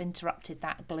off. I've interrupted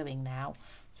that gluing now,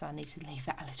 so I need to leave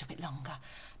that a little bit longer.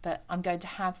 But I'm going to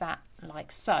have that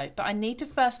like so. But I need to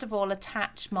first of all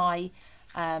attach my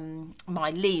my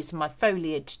leaves and my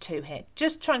foliage to it.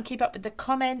 Just try and keep up with the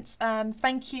comments.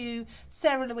 Thank you,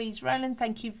 Sarah Louise Rowland,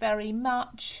 thank you very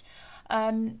much.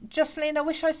 Jocelyn, I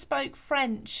wish I spoke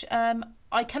French.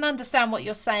 I can understand what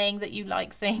you're saying, that you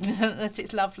like things, that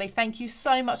it's lovely. Thank you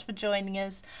so much for joining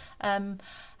us.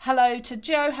 Hello to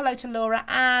Joe, hello to Laura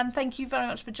Ann, thank you very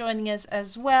much for joining us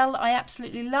as well. I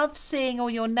absolutely love seeing all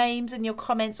your names and your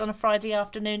comments on a Friday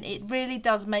afternoon. It really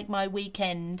does make my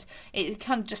weekend. It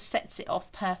kind of just sets it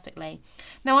off perfectly.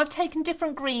 Now I've taken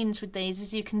different greens with these,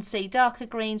 as you can see, darker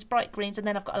greens, bright greens, and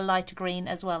then I've got a lighter green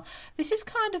as well. This is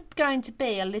kind of going to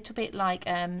be a little bit like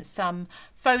some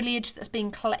foliage that's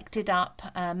been collected up,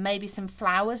 maybe some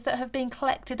flowers that have been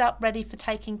collected up ready for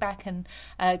taking back and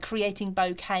creating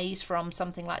bouquets from,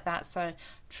 something like that, so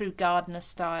true gardener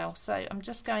style. So I'm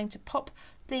just going to pop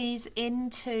these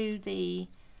into the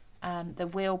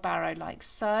wheelbarrow like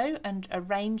so and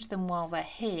arrange them while they're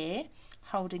here,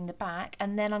 holding the back,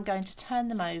 and then I'm going to turn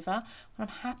them over. When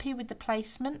I'm happy with the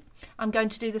placement, I'm going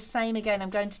to do the same again. I'm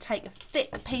going to take a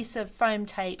thick piece of foam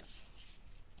tape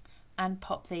and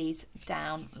pop these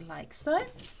down like so.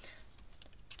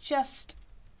 Just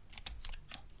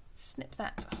snip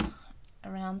that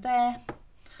around there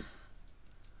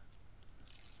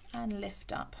and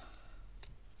lift up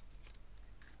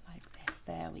like this.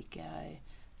 There we go.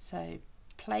 So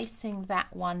placing that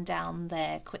one down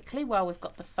there quickly while we've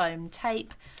got the foam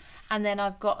tape, and then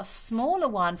I've got a smaller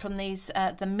one from these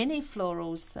the mini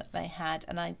florals that they had,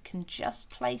 and I can just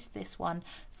place this one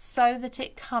so that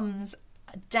it comes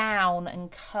down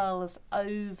and curls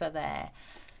over there.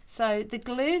 So the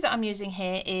glue that I'm using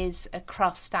here is a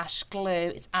CraftStash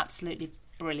glue. It's absolutely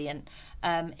brilliant.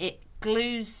 It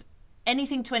glues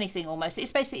anything to anything almost.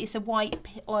 It's basically, it's a white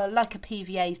or like a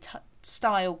PVA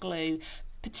style glue,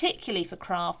 particularly for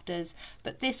crafters,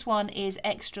 but this one is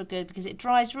extra good because it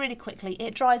dries really quickly.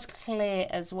 It dries clear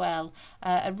as well.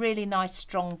 A really nice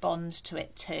strong bond to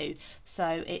it too,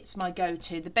 so it's my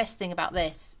go-to. The best thing about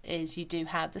this is you do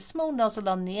have the small nozzle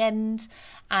on the end,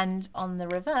 and on the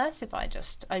reverse, if I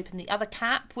just open the other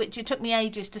cap, which it took me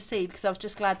ages to see because I was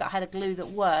just glad that I had a glue that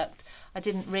worked. I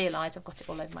didn't realise, I've got it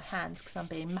all over my hands because I'm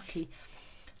being mucky.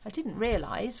 I didn't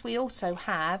realise we also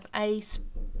have a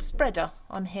spreader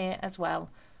on here as well.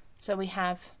 So we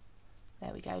have,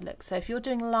 there we go, look. So if you're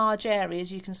doing large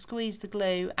areas, you can squeeze the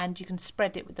glue and you can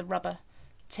spread it with the rubber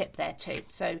tip there too.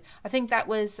 So I think that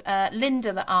was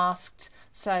Linda that asked,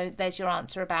 so there's your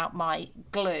answer about my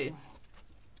glue.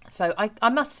 So I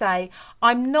must say,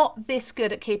 I'm not this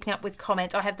good at keeping up with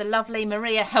comments. I have the lovely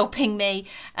Maria helping me,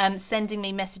 sending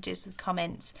me messages with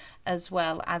comments as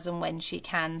well as and when she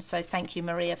can. So thank you,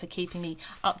 Maria, for keeping me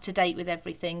up to date with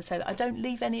everything so that I don't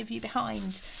leave any of you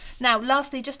behind. Now,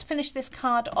 lastly, just to finish this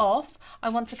card off, I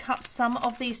want to cut some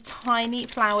of these tiny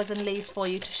flowers and leaves for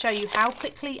you to show you how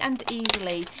quickly and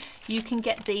easily you can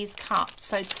get these cut.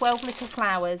 So 12 little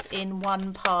flowers in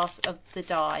one pass of the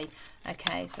die.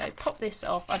 Okay, so pop this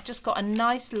off. I've just got a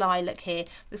nice lilac here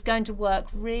that's going to work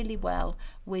really well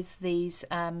with these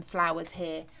flowers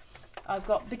here. I've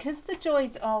got, because of the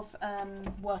joys of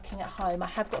working at home, I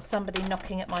have got somebody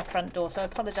knocking at my front door, so I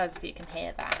apologise if you can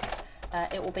hear that.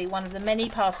 It will be one of the many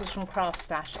parcels from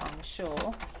CraftStash, I'm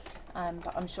sure,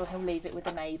 but I'm sure he'll leave it with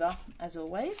a neighbour, as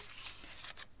always.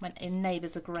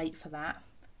 Neighbours are great for that.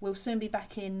 We'll soon be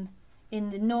back in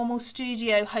the normal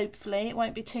studio, hopefully. It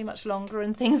won't be too much longer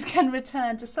and things can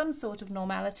return to some sort of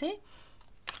normality.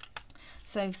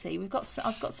 So see, I've got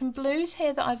some blues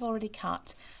here that I've already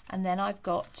cut, and then I've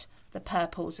got the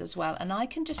purples as well, and I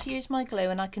can just use my glue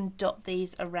and I can dot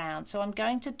these around. So I'm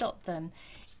going to dot them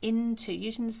into,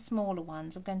 using the smaller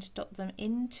ones, I'm going to dot them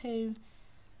into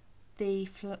the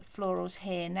florals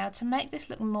here. Now, to make this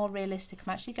look more realistic,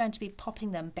 I'm actually going to be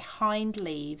popping them behind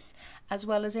leaves as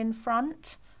well as in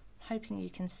front. Hoping you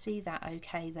can see that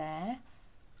okay there,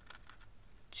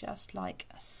 just like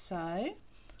so.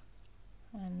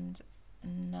 And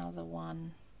another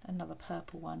one, another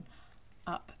purple one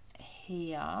up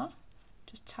here,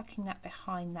 just tucking that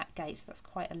behind that gate, so that's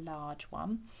quite a large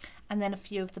one. And then a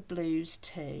few of the blues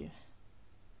too.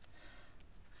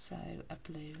 So a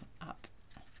blue up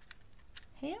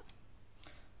here,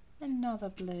 another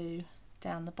blue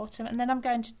down the bottom, and then I'm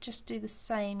going to just do the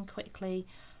same quickly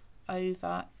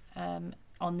over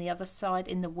on the other side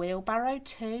in the wheelbarrow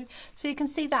too. So you can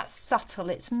see that's subtle,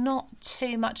 it's not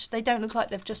too much, they don't look like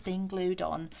they've just been glued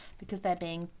on because they're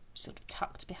being sort of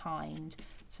tucked behind.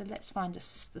 So let's find the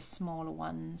smaller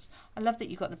ones. I love that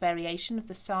you've got the variation of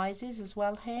the sizes as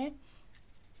well here.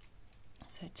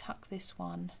 So tuck this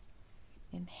one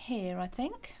in here, I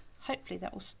think. Hopefully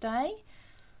that will stay.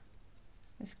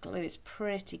 This glue is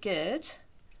pretty good.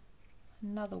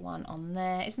 Another one on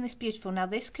there. Isn't this beautiful? Now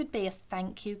this could be a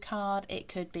thank you card, it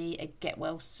could be a get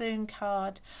well soon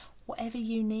card, whatever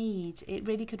you need. It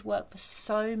really could work for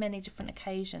so many different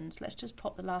occasions. Let's just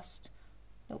pop the last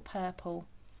little purple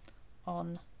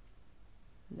on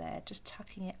there, just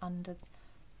tucking it under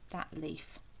that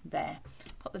leaf there.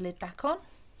 Put the lid back on.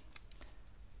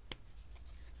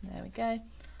 There we go.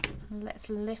 Let's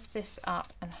lift this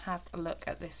up and have a look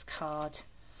at this card.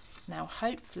 Now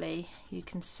hopefully you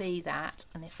can see that,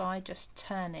 and if I just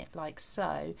turn it like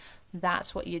so,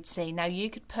 that's what you'd see. Now you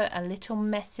could put a little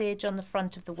message on the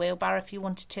front of the wheelbarrow if you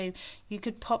wanted to. You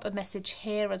could pop a message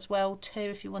here as well too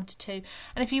if you wanted to.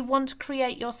 And if you want to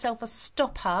create yourself a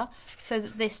stopper so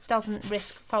that this doesn't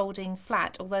risk folding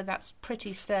flat, although that's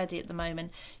pretty sturdy at the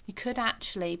moment, you could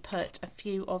actually put a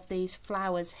few of these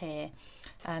flowers here.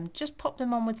 Just pop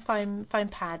them on with foam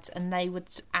pads and they would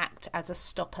act as a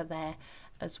stopper there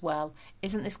as well.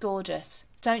 Isn't this gorgeous?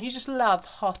 Don't you just love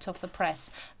hot off the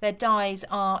press? Their dies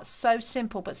are so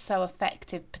simple but so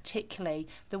effective, particularly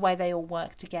the way they all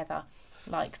work together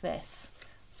like this.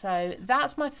 So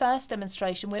that's my first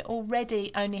demonstration. We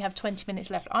already only have 20 minutes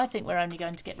left. I think we're only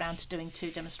going to get round to doing 2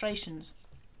 demonstrations.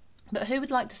 But who would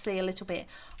like to see a little bit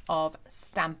of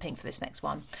stamping for this next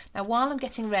one? Now while I'm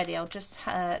getting ready, I'll just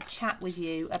chat with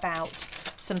you about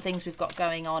some things we've got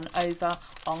going on over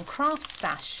on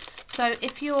CraftStash. So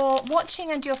if you're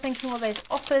watching and you're thinking, well, there's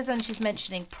offers and she's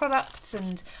mentioning products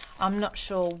and I'm not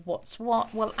sure what's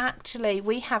what, well, actually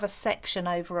we have a section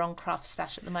over on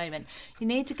CraftStash at the moment. You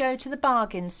need to go to the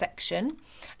bargain section,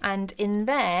 and in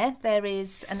there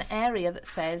is an area that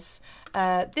says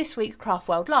this week's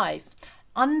CraftWorld Live.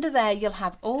 Under there you'll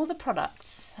have all the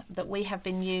products that we have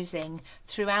been using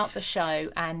throughout the show,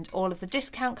 and all of the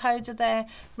discount codes are there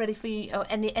ready for you, or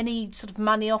any sort of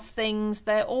money off things,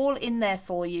 they're all in there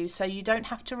for you, so you don't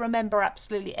have to remember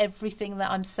absolutely everything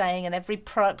that I'm saying and every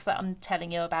product that I'm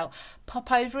telling you about. Pop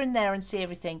over in there and see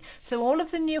everything. So all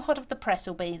of the new hot off the press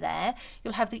will be there.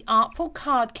 You'll have the artful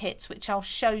card kits, which I'll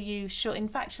show you in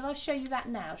fact, shall I show you that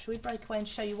now? Shall we break away and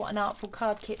show you what an artful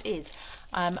card kit is?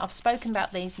 I've spoken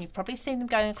about these and you've probably seen them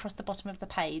going across the bottom of the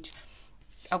page.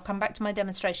 I'll come back to my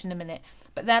demonstration in a minute,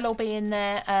 but they'll all be in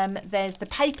there. There's the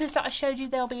papers that I showed you,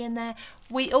 they'll be in there.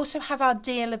 We also have our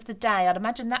deal of the day. I'd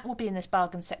imagine that will be in this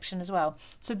bargain section as well.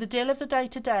 So the deal of the day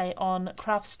today on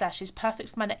CraftStash is perfect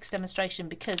for my next demonstration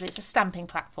because it's a stamping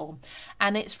platform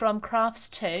and it's from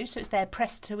Crafts2, so it's their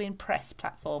press to impress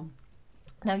platform.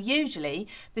 Now usually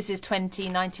this is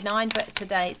 $20.99, but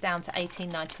today it's down to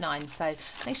 $18.99, so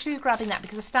make sure you're grabbing that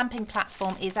because a stamping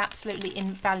platform is absolutely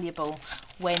invaluable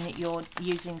when you're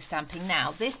using stamping.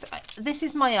 Now this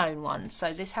is my own one,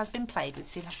 so this has been played with,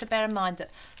 so you'll have to bear in mind that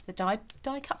the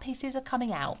die cut pieces are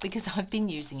coming out because I've been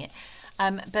using it.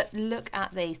 But look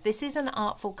at these. This is an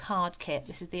Artful card kit.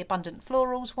 This is the Abundant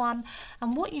Florals one,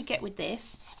 and what you get with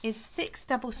this is 6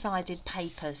 double-sided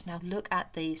papers. Now look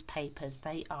at these papers.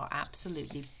 They are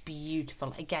absolutely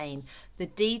beautiful. Again, the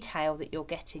detail that you're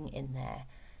getting in there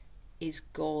is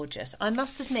gorgeous. I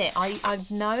must admit, I've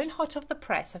known Hot Off the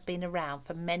Press have been around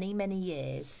for many, many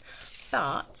years,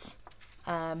 but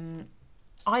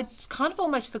I'd kind of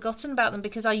almost forgotten about them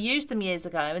because I used them years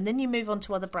ago, and then you move on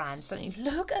to other brands. So you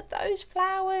look at those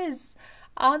flowers.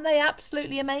 Aren't they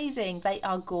absolutely amazing? They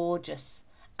are gorgeous.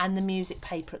 And the music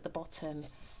paper at the bottom,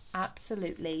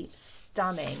 absolutely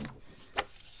stunning.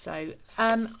 So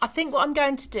I think what I'm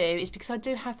going to do is, because I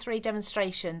do have 3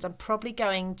 demonstrations, I'm probably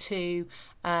going to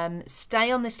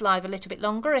stay on this live a little bit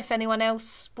longer. If anyone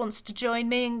else wants to join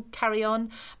me and carry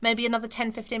on, maybe another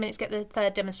 10-15 minutes, get the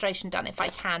 3rd demonstration done if I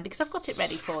can, because I've got it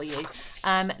ready for you.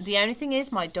 The only thing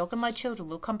is my dog and my children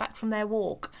will come back from their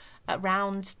walk at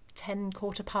around 10,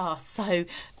 quarter past, so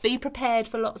be prepared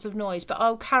for lots of noise, but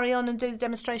I'll carry on and do the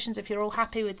demonstrations if you're all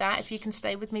happy with that. If you can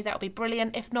stay with me, that'll be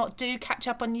brilliant. If not, do catch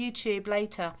up on YouTube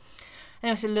later.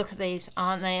 Anyway, so look at these.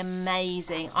 Aren't they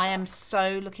amazing? I am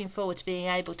so looking forward to being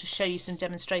able to show you some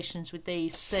demonstrations with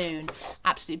these soon.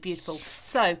 Absolutely beautiful.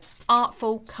 So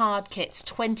Artful card kits,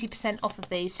 20% off of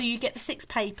these. So you get the 6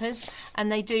 papers,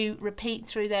 and they do repeat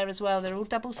through there as well. They're all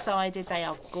double-sided. They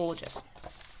are gorgeous.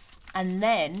 And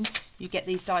then you get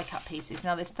these die cut pieces.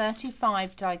 Now there's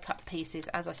 35 die cut pieces.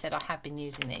 As I said, I have been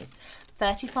using these.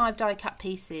 35 die cut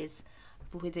pieces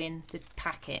within the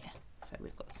packet. So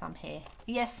we've got some here.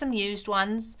 Yes, some used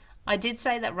ones. I did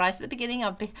say that right at the beginning.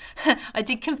 I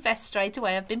did confess straight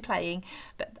away I've been playing,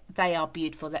 but they are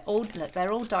beautiful. They're all, look,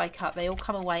 they're all die cut. They all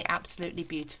come away absolutely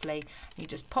beautifully. You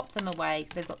just pop them away.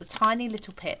 They've got the tiny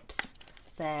little pips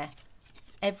there.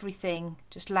 Everything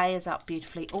just layers up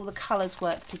beautifully. All the colours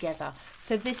work together.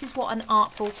 So this is what an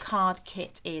Artful card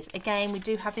kit is. Again, we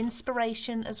do have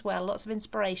inspiration as well, lots of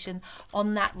inspiration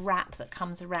on that wrap that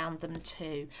comes around them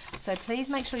too. So please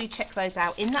make sure you check those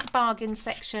out in that bargain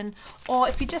section, or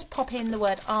if you just pop in the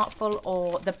word Artful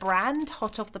or the brand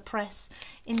Hot Off the Press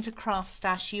into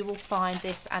CraftStash, you will find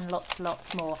this and lots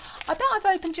more. I bet I've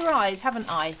opened your eyes,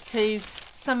 haven't I, to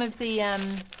some of the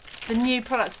new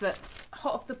products that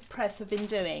Hot Off the Press have been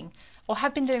doing, or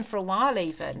have been doing for a while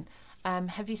even.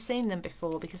 Have you seen them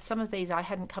before? Because some of these I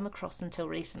hadn't come across until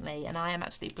recently, and I am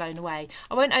absolutely blown away.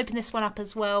 I won't open this one up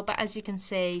as well, but as you can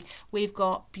see, we've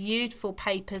got beautiful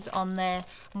papers on there,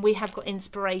 and we have got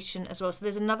inspiration as well. So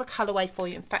there's another colourway for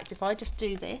you. In fact, if I just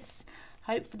do this,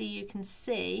 hopefully you can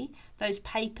see those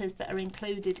papers that are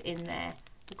included in there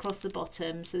across the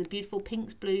bottom. So the beautiful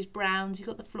pinks, blues, browns, you've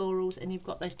got the florals, and you've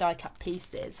got those die cut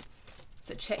pieces.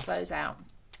 So check those out.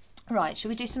 Right, shall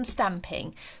we do some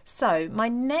stamping? So my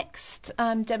next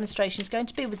demonstration is going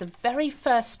to be with the very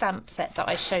first stamp set that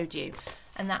I showed you,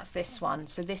 and that's this one.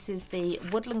 So this is the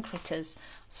Woodland Critters.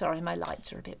 Sorry, my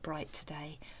lights are a bit bright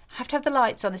today. I have to have the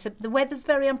lights on. The weather's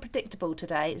very unpredictable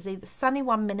today. It's either sunny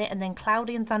 1 minute and then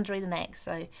cloudy and thundery the next.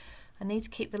 So I need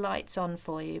to keep the lights on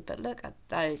for you, but look at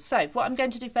those. So what I'm going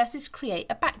to do first is create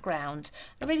a background,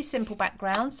 a really simple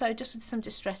background. So just with some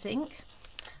distress ink.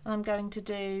 And I'm going to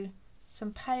do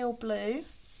some pale blue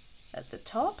at the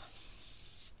top,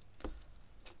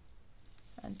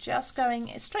 and just going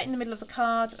straight in the middle of the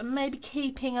card, and maybe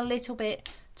keeping a little bit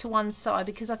to one side,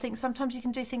 because I think sometimes you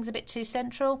can do things a bit too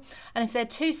central, and if they're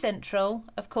too central,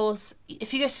 of course,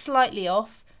 if you go slightly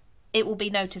off, it will be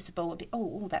noticeable. It'll be,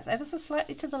 oh, that's ever so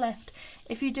slightly to the left.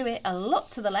 If you do it a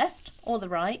lot to the left or the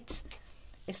right,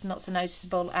 it's not so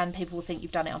noticeable, and people will think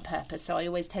you've done it on purpose. So I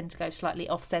always tend to go slightly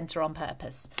off centre on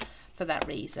purpose for that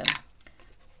reason.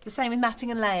 The same with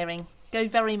matting and layering. Go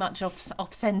very much off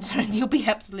centre and you'll be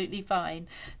absolutely fine.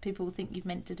 People will think you've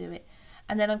meant to do it.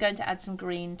 And then I'm going to add some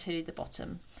green to the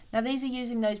bottom. Now these are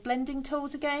using those blending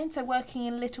tools again. So working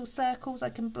in little circles,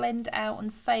 I can blend out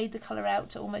and fade the colour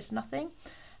out to almost nothing.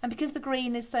 And because the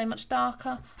green is so much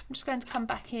darker, I'm just going to come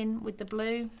back in with the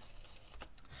blue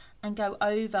and go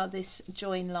over this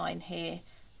join line here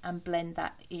and blend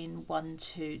that in one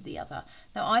to the other.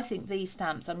 Now I think these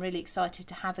stamps, I'm really excited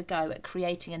to have a go at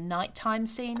creating a nighttime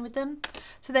scene with them.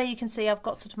 So there you can see I've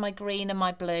got sort of my green and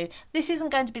my blue. This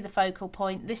isn't going to be the focal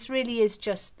point. This really is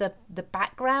just the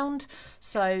background.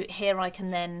 So here I can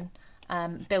then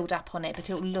build up on it, but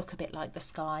it will look a bit like the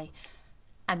sky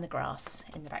and the grass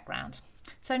in the background.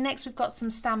 So next we've got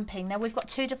some stamping. Now we've got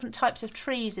two different types of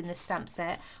trees in this stamp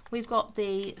set. We've got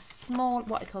the small,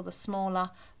 what I call the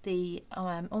smaller, the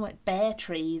almost bare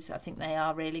trees, I think they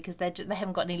are really, because they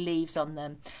haven't got any leaves on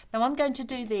them. Now I'm going to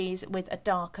do these with a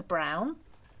darker brown.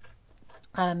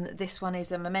 This one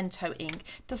is a Memento ink.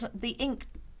 The ink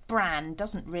brand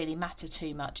doesn't really matter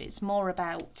too much. It's more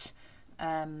about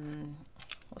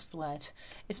what's the word?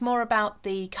 It's more about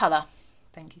the colour.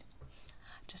 Thank you.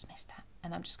 I just missed that.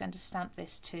 And I'm just going to stamp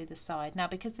this to the side. Now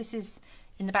because this is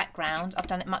in the background, I've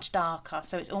done it much darker,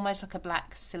 so it's almost like a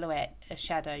black silhouette, a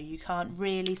shadow. You can't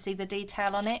really see the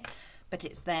detail on it, but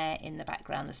it's there in the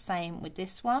background. The same with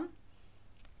this one,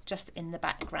 just in the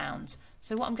background.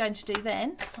 So what I'm going to do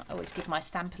then, I always give my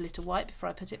stamp a little wipe before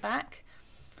I put it back.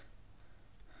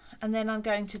 And then I'm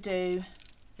going to do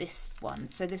this one.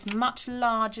 So this much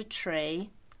larger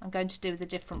tree, I'm going to do with a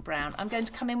different brown. I'm going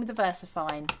to come in with a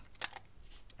VersaFine.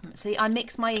 See, I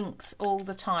mix my inks all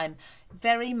the time.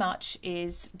 Very much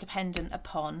is dependent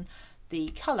upon the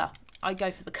colour. I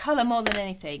go for the colour more than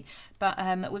anything. But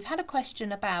we've had a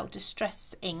question about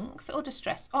distress inks or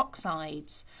distress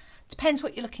oxides. Depends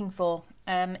what you're looking for.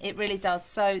 It really does.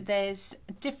 So there's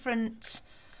different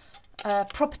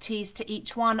properties to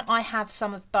each one. I have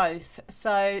some of both.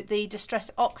 So the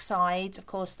distress oxides, of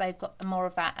course, they've got more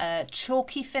of that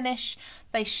chalky finish.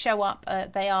 They show up,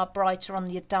 they are brighter on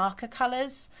the darker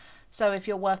colours. So if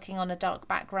you're working on a dark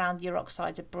background, your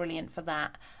oxides are brilliant for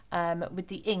that. With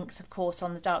the inks, of course,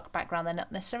 on the dark background, they're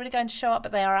not necessarily going to show up,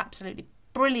 but they are absolutely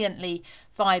brilliantly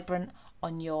vibrant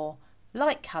on your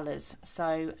light colours.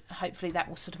 So hopefully that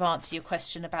will sort of answer your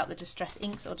question about the distress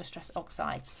inks or distress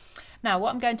oxides. Now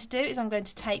what I'm going to do is I'm going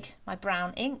to take my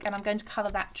brown ink and I'm going to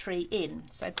colour that tree in.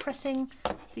 So pressing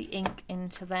the ink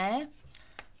into there.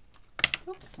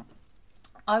 Oops.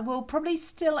 I will probably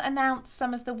still announce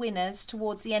some of the winners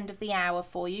towards the end of the hour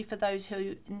for you, for those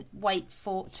who wait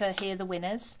to hear the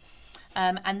winners.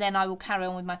 And then I will carry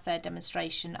on with my third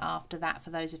demonstration after that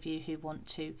for those of you who want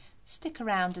to stick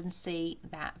around and see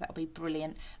that. That'll be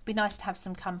brilliant. It'd be nice to have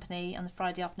some company on the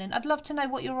Friday afternoon. I'd love to know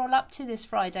what you're all up to this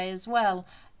Friday as well.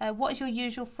 What is your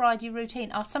usual Friday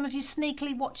routine? Are some of you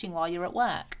sneakily watching while you're at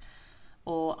work?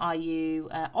 Or are you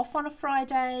off on a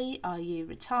Friday? Are you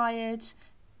retired?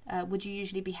 Would you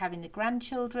usually be having the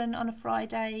grandchildren on a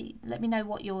Friday? Let me know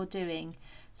what you're doing.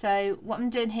 So what I'm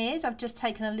doing here is I've just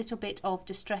taken a little bit of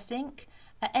distress ink.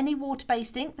 Any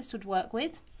water-based ink this would work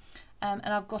with. And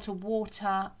I've got a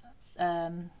water,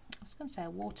 I was going to say a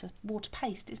water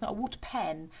paste. It's not a water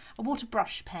pen, a water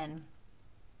brush pen.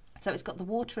 So it's got the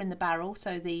water in the barrel,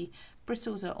 so the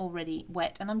bristles are already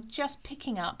wet. And I'm just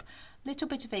picking up a little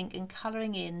bit of ink and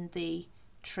colouring in the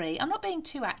tree. I'm not being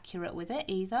too accurate with it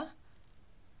either.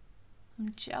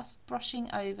 I'm just brushing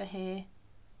over here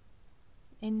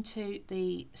into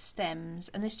the stems,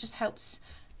 and this just helps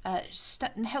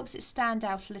helps it stand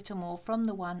out a little more from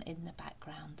the one in the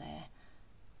background there,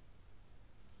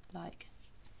 like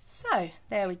so.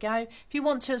 There we go. If you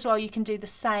want to as well, you can do the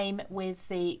same with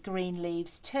the green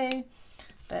leaves too,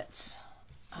 but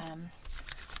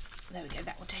there we go,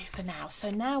 that will do for now.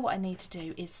 So now what I need to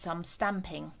do is some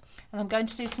stamping, and I'm going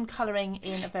to do some colouring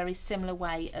in a very similar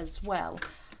way as well.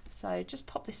 So just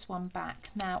pop this one back.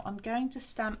 Now I'm going to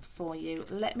stamp for you.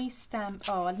 Let me stamp,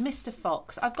 oh, Mr.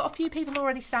 Fox. I've got a few people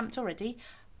already stamped already.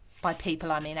 By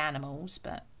people I mean animals,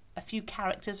 but a few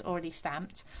characters already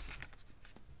stamped.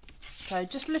 So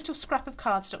just a little scrap of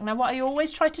cardstock. Now what I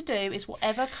always try to do is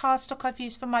whatever cardstock I've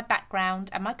used for my background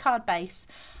and my card base,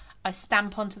 I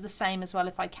stamp onto the same as well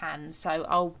if I can. So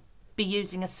I'll be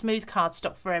using a smooth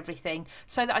cardstock for everything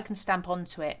so that I can stamp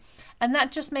onto it. And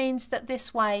that just means that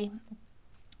this way,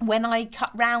 when I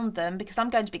cut round them, because I'm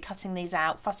going to be cutting these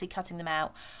out, fussy cutting them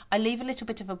out, I leave a little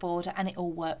bit of a border and it all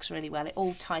works really well. It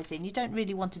all ties in. You don't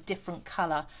really want a different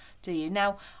colour, do you?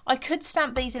 Now, I could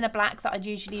stamp these in a black that I'd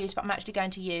usually use, but I'm actually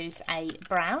going to use a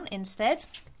brown instead.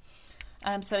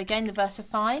 So again, the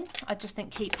VersaFine. I just think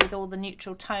keep with all the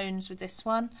neutral tones with this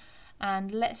one.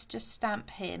 And let's just stamp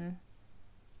him.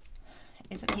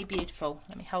 Isn't he beautiful?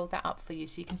 Let me hold that up for you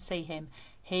so you can see him.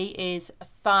 He is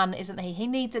fun, isn't he? He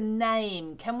needs a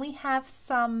name. Can we have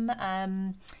some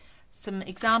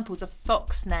examples of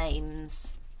fox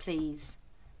names, please?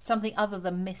 Something other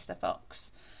than Mr.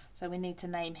 Fox. So we need to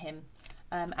name him.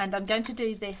 And I'm going to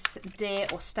do this deer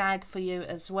or stag for you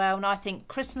as well. And I think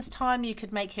Christmas time you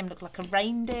could make him look like a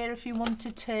reindeer if you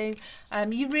wanted to.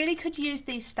 You really could use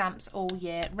these stamps all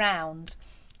year round.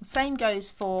 Same goes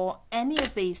for any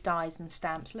of these dies and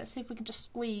stamps. Let's see if we can just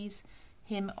squeeze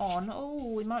him on.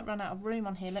 Oh, we might run out of room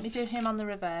on here. Let me do him on the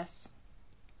reverse,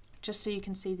 just so you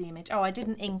can see the image. Oh, I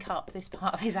didn't ink up this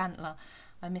part of his antler.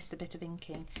 I missed a bit of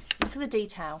inking. Look at the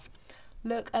detail.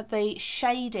 Look at the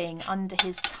shading under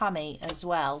his tummy as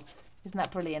well. Isn't that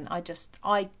brilliant?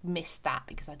 I missed that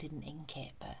because I didn't ink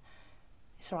it, but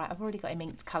it's all right. I've already got him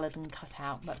inked, coloured and cut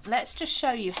out. But let's just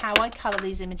show you how I colour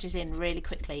these images in really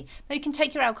quickly. Now you can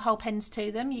take your alcohol pens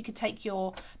to them. You could take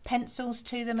your pencils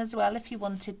to them as well if you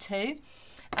wanted to.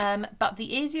 But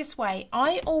the easiest way,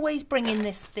 I always bring in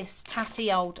this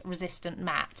tatty old resistant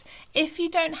mat. If you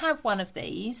don't have one of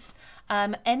these,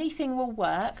 anything will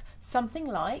work. Something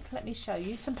like, let me show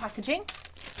you some packaging.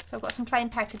 So I've got some plain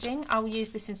packaging. I'll use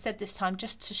this instead this time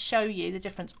just to show you the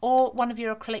difference. Or one of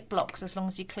your acrylic blocks, as long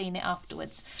as you clean it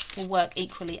afterwards, will work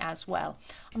equally as well.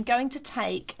 I'm going to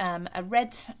take a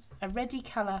reddy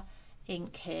colour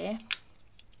ink here.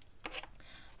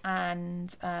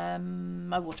 And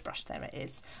my water brush, there it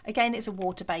is. Again, it's a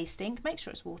water-based ink. Make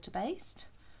sure it's water-based.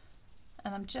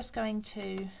 And I'm just going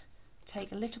to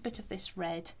take a little bit of this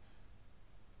red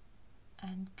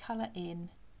and colour in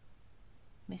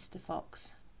Mr.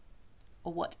 Fox,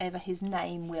 or whatever his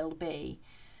name will be.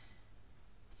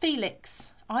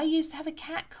 Felix. I used to have a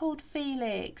cat called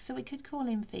Felix, so we could call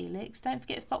him Felix. Don't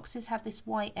forget, foxes have this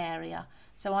white area,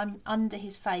 so I'm under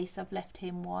his face, I've left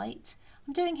him white.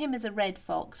 I'm doing him as a red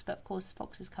fox, but of course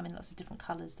foxes come in lots of different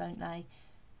colours, don't they?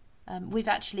 We've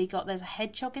actually got, there's a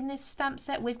hedgehog in this stamp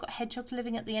set. We've got hedgehogs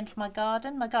living at the end of my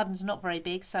garden. My garden's not very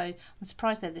big, so I'm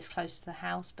surprised they're this close to the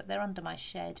house, but they're under my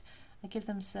shed. I give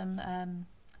them some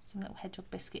little hedgehog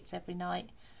biscuits every night,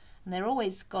 and they're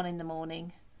always gone in the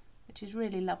morning, which is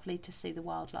really lovely to see the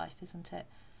wildlife, isn't it?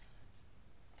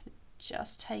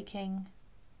 Just taking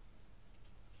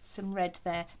some red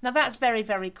there. Now that's very,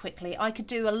 very quickly. I could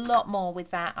do a lot more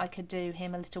with that. I could do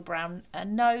him a little brown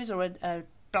nose or a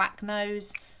black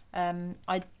nose.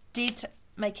 I did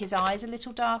make his eyes a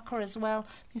little darker as well.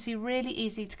 You can see really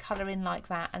easy to colour in like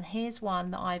that. And here's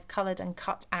one that I've coloured and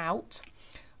cut out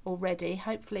already.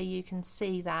 Hopefully you can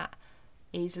see that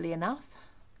easily enough.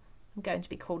 I'm going to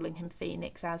be calling him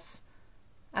Phoenix as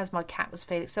my cat was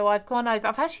Felix. So I've gone over,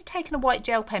 I've actually taken a white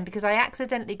gel pen because I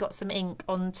accidentally got some ink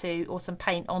onto, or some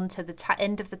paint onto the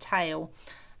end of the tail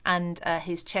and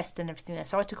his chest and everything there.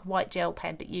 So I took a white gel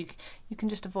pen, but you can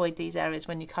just avoid these areas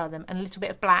when you colour them, and a little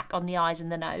bit of black on the eyes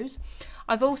and the nose.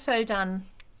 I've also done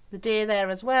the deer there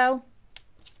as well,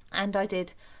 and I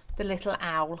did the little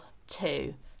owl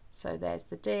too. So there's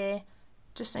the deer,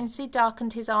 just so you can see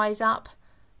darkened his eyes up,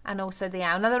 and also the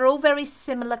owl. Now they're all very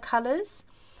similar colours,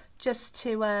 just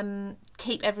to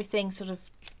keep everything sort of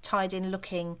tied in,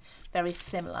 looking very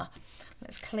similar.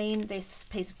 Let's clean this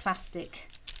piece of plastic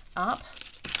up.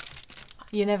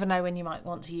 You never know when you might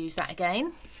want to use that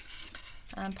again.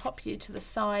 And pop you to the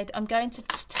side. I'm going to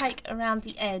just take around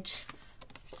the edge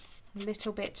a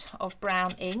little bit of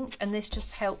brown ink, and this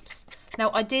just helps. Now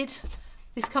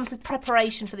this comes with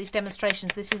preparation for these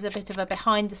demonstrations. This is a bit of a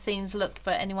behind the scenes look for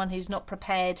anyone who's not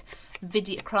prepared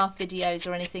craft videos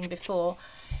or anything before.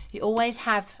 You always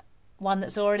have one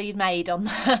that's already made on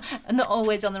not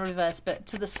always on the reverse, but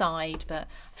to the side, but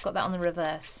I've got that on the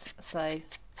reverse. So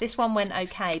this one went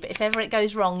okay, but if ever it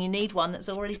goes wrong, you need one that's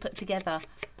already put together.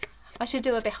 I should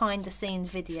do a behind the scenes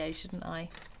video, shouldn't I,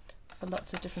 for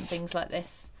lots of different things like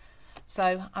this.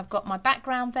 So I've got my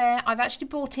background there. I've actually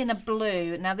brought in a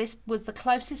blue. Now this was the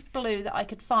closest blue that I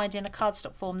could find in a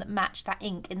cardstock form that matched that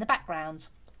ink in the background.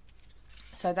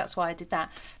 So that's why I did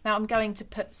that. Now I'm going to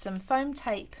put some foam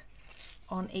tape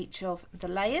on each of the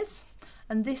layers.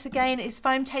 And this again is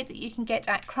foam tape that you can get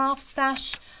at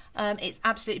CraftStash. It's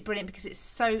absolutely brilliant because it's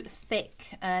so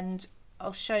thick, and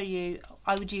I'll show you,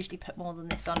 I would usually put more than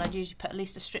this on. I'd usually put at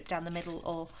least a strip down the middle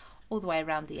or all the way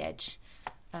around the edge.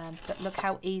 But look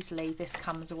how easily this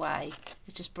comes away.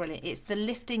 It's just brilliant. It's the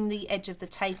lifting the edge of the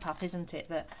tape up, isn't it,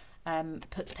 that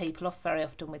puts people off very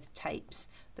often with tapes.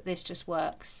 But this just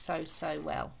works so, so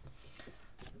well.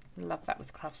 Love that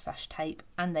with CraftStash tape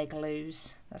and their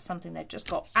glues. That's something they've just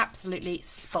got absolutely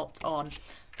spot on.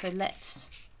 So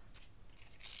let's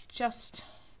just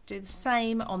do the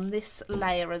same on this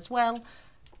layer as well.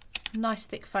 Nice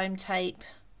thick foam tape.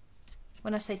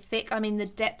 When I say thick, I mean the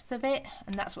depth of it,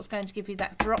 and that's what's going to give you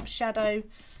that drop shadow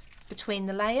between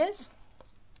the layers.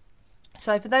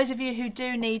 So for those of you who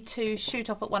do need to shoot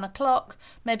off at 1 o'clock,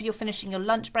 maybe you're finishing your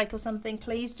lunch break or something,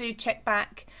 please do check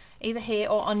back either here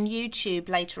or on YouTube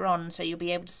later on, so you'll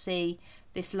be able to see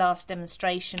this last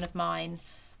demonstration of mine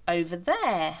over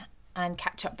there and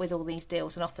catch up with all these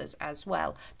deals and offers as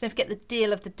well. Don't forget the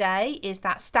deal of the day is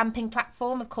that stamping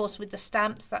platform, of course, with the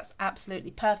stamps. That's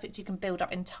absolutely perfect. You can build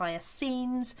up entire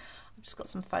scenes. I've just got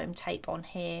some foam tape on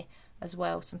here as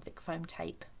well, some thick foam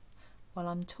tape while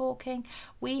I'm talking.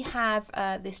 We have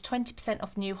this 20%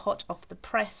 off new hot off the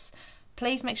press.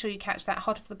 Please make sure you catch that.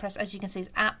 Hot off the press, as you can see, is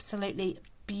absolutely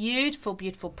beautiful,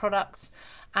 beautiful products,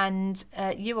 and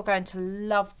you are going to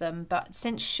love them. But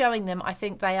since showing them, I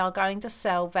think they are going to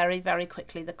sell very, very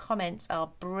quickly. The comments are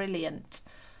brilliant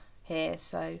here,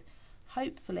 so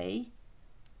hopefully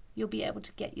you'll be able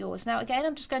to get yours. Now again,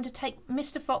 I'm just going to take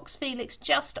Mr. Fox Felix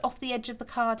just off the edge of the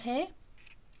card here.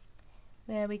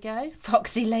 There we go,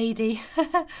 Foxy Lady.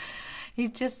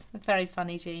 He's just very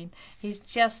funny, Jean. He's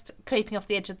just creeping off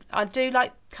the edge. I do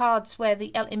like cards where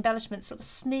the embellishments sort of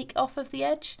sneak off of the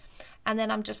edge. And then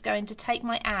I'm just going to take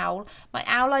my owl. My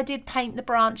owl, I did paint the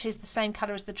branches the same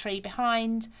colour as the tree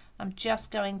behind. I'm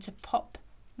just going to pop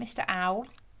Mr. Owl,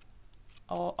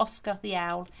 or Oscar the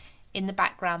Owl, in the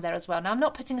background there as well. Now I'm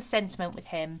not putting a sentiment with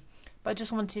him, but I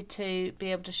just wanted to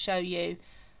be able to show you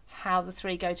how the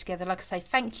three go together. Like I say,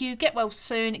 thank you, get well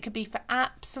soon. It could be for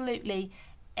absolutely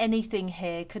anything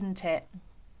here, couldn't it?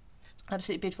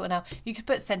 Absolutely beautiful. Now you could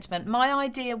put sentiment. My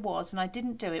idea was, and I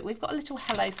didn't do it, we've got a little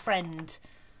hello friend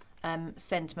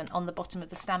sentiment on the bottom of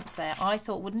the stamps there. I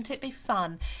thought, wouldn't it be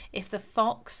fun if the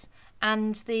fox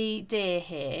and the deer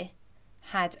here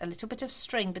had a little bit of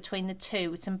string between the two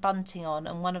with some bunting on,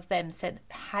 and one of them said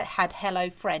had hello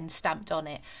friend stamped on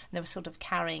it, and they were sort of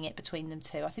carrying it between them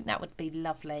two. I think that would be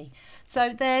lovely. So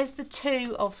there's the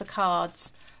two of the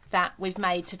cards that we've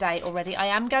made today already. I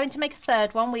am going to make a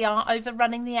third one. We are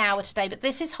overrunning the hour today, but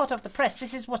this is hot off the press.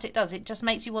 This is what it does. It just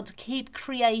makes you want to keep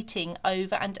creating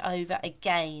over and over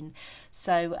again.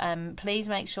 So please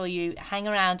make sure you hang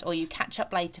around or you catch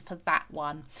up later for that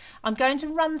one. I'm going to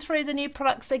run through the new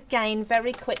products again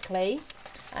very quickly.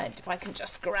 If I can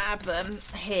just grab them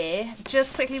here,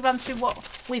 just quickly run through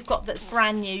what we've got that's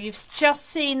brand new. You've just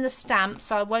seen the stamps,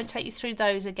 so I won't take you through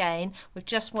those again. We've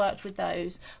just worked with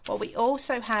those. What we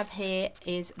also have here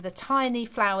is the tiny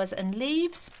flowers and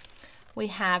leaves. We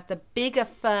have the bigger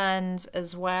ferns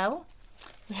as well.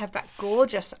 We have that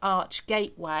gorgeous arch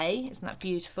gateway. Isn't that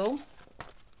beautiful?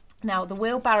 Now the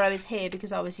wheelbarrow is here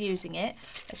because I was using it.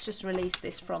 Let's just release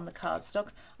this from the cardstock.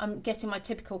 I'm getting my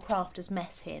typical crafter's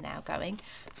mess here now going.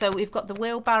 So we've got the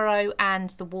wheelbarrow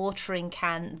and the watering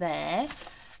can there.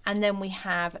 And then we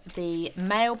have the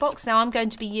mailbox. Now I'm going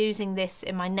to be using this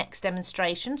in my next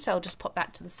demonstration, so I'll just pop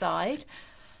that to the side.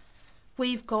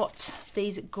 We've got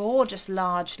these gorgeous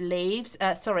large leaves,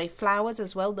 flowers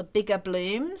as well, the bigger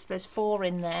blooms. There's 4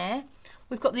 in there.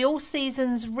 We've got the all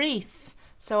seasons wreath.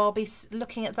 So I'll be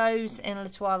looking at those in a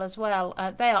little while as well.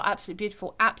 They are absolutely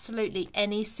beautiful. Absolutely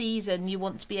any season you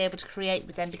want to be able to create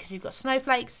with them, because you've got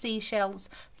snowflakes, seashells,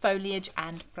 foliage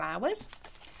and flowers.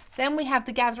 Then we have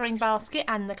the gathering basket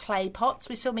and the clay pots.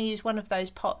 We saw me use one of those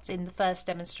pots in the first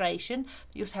demonstration.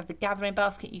 You also have the gathering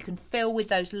basket you can fill with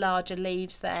those larger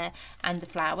leaves there and the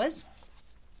flowers.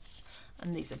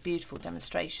 And these are beautiful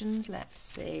demonstrations. Let's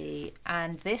see.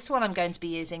 And this one I'm going to be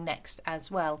using next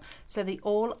as well. So the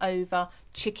all over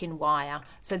chicken wire.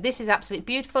 So this is absolutely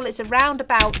beautiful. It's around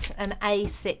about an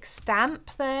A6 stamp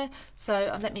there.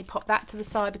 So let me pop that to the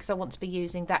side because I want to be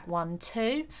using that one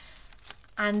too.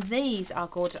 And these are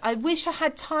gorgeous. I wish I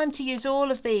had time to use all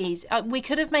of these. We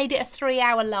could have made it a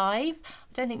 3-hour live.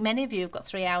 I don't think many of you have got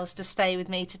 3 hours to stay with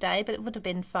me today, but it would have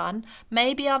been fun.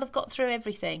 Maybe I'll have got through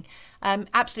everything.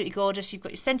 Absolutely gorgeous. You've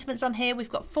got your sentiments on here. We've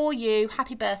got for you,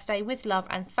 happy birthday, with love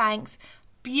and thanks.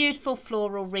 Beautiful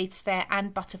floral wreaths there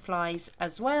and butterflies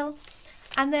as well.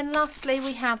 And then lastly,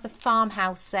 we have the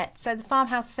farmhouse set. So the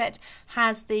farmhouse set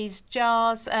has these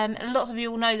jars. Lots of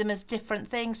you will know them as different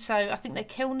things. So I think they're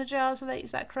Kilner jars,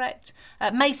 is that correct?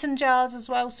 Mason jars as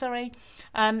well, sorry.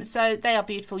 So they are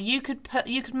beautiful. You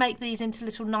could make these into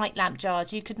little night lamp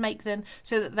jars. You could make them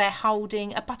so that they're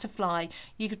holding a butterfly.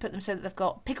 You could put them so that they've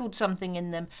got pickled something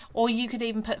in them. Or you could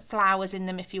even put flowers in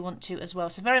them if you want to as well.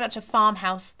 So very much a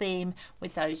farmhouse theme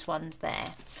with those ones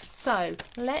there. So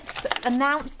let's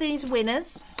announce these winners,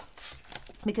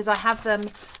 because I have them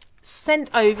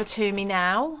sent over to me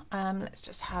now. Let's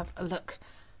just have a look.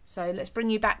 So let's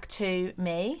bring you back to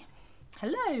me.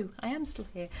 Hello, I am still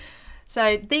here.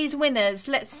 So these winners,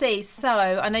 let's see. So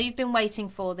I know you've been waiting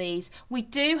for these. We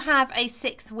do have a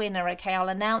 6th winner. Okay, I'll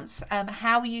announce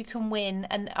how you can win,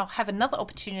 and I'll have another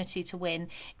opportunity to win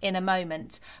in a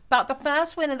moment. But the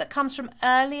first winner that comes from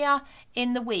earlier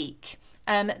in the week,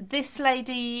 This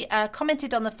lady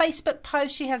commented on the Facebook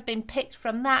post. She has been picked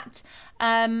from that.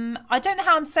 I don't know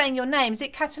how I'm saying your name. Is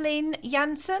it Kathleen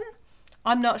Jansen?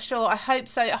 I'm not sure. I hope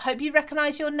so. I hope you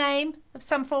recognise your name of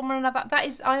some form or another.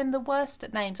 I am the worst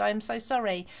at names. I am so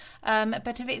sorry.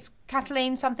 But if it's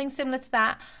Kathleen, something similar to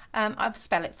that, I'll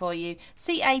spell it for you.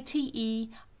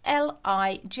 CATELIJNE.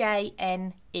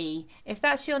 If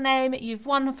that's your name, you've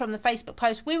won from the Facebook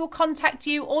post. We will contact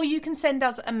you, or you can send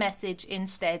us a message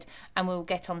instead and we'll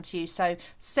get on to you. So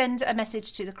send a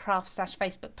message to the CraftStash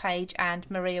Facebook page and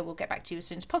Maria will get back to you as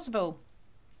soon as possible.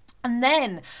 And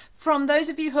then from those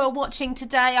of you who are watching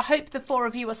today, I hope the 4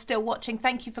 of you are still watching.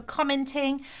 Thank you for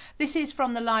commenting. This is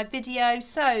from the live video.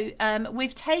 So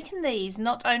we've taken these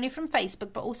not only from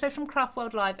Facebook, but also from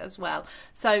CraftWorld Live as well.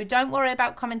 So don't worry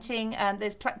about commenting.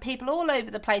 There's people all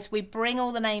over the place. We bring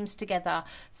all the names together.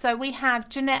 So we have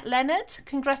Jeanette Leonard.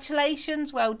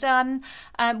 Congratulations. Well done.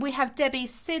 We have Debbie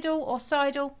Siddle or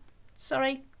Seidel.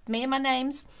 Sorry. Me and my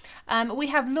names. We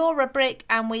have Laura Brick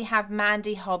and we have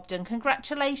Mandy Hobden.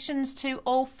 Congratulations to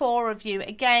all 4 of you.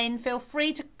 Again, feel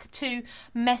free to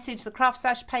message the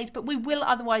CraftStash page, but we will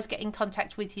otherwise get in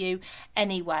contact with you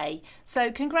anyway.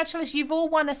 So congratulations, you've all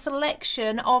won a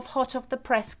selection of hot off the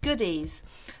press goodies.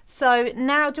 So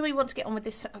now do we want to get on with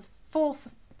this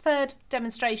third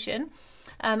demonstration?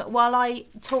 While I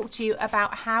talk to you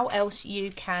about how else you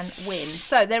can win.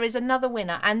 So there is another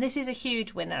winner, and this is a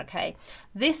huge winner, okay?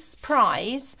 This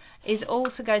prize is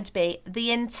also going to be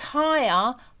the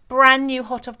entire brand new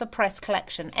hot off the press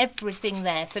collection, everything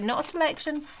there. So not a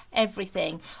selection,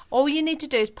 everything. All you need to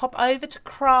do is pop over to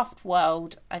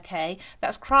CraftWorld, okay?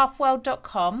 That's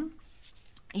craftworld.com.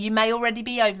 You may already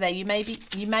be over there. You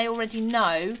may already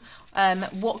know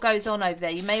what goes on over there.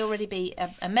 You may already be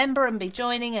a member and be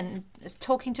joining and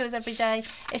talking to us every day.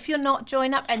 If you're not,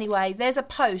 join up anyway. There's a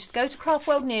post. Go to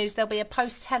CraftWorld News. There'll be a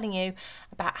post telling you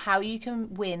about how you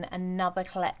can win another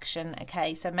collection.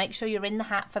 Okay, so make sure you're in the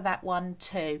hat for that one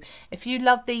too. If you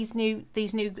love these new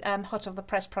hot off the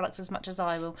press products as much as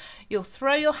I will, you'll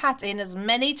throw your hat in as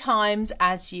many times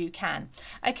as you can.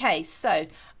 Okay, so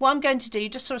what I'm going to do, you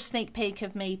just saw a sneak peek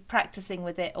of me practicing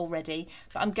with it already,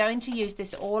 but I'm going to use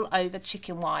this all over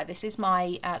chicken wire. This is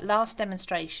my last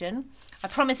demonstration. I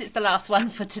promise it's the last one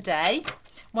for today.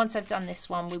 Once I've done this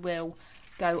one, we will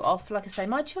go off. Like I say,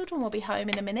 my children will be home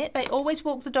in a minute. They always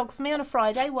walk the dog for me on a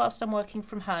Friday whilst I'm working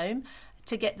from home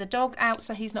to get the dog out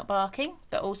so he's not barking,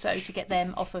 but also to get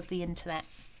them off of the internet.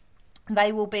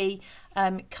 They will be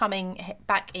coming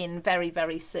back in very,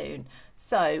 very soon.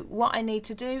 So what I need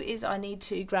to do is I need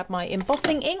to grab my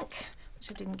embossing ink,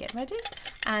 which I didn't get ready,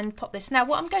 and pop this. Now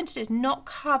what I'm going to do is not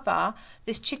cover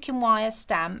this chicken wire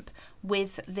stamp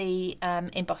with the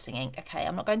embossing ink. Okay,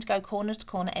 I'm not going to go corner to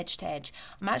corner, edge to edge.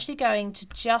 I'm actually going to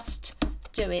just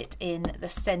do it in the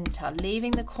center,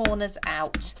 leaving the corners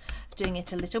out, doing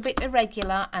it a little bit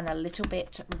irregular and a little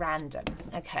bit random.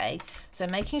 Okay, so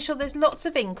making sure there's lots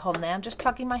of ink on there. I'm just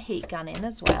plugging my heat gun in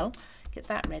as well. Get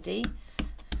that ready.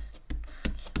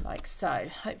 Like so.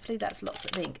 Hopefully that's lots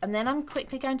of ink. And then I'm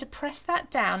quickly going to press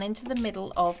that down into the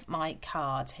middle of my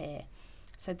card here.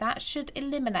 So that should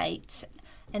eliminate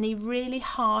any really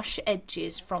harsh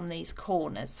edges from these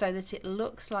corners so that it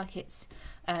looks like it's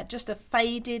just a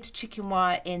faded chicken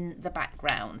wire in the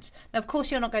background. Now of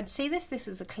course you're not going to see this. This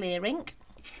is a clear ink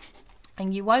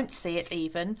and you won't see it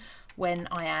even when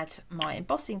I add my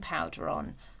embossing powder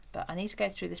on. But I need to go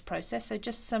through this process. So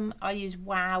just some, I use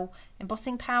Wow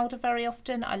embossing powder very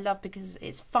often. I love because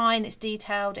it's fine, it's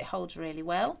detailed, it holds really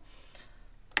well.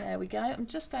 There we go. I'm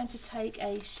just going to take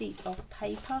a sheet of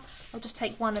paper. I'll just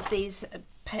take one of these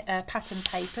pattern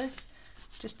papers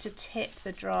just to tip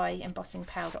the dry embossing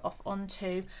powder off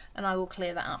onto, and I will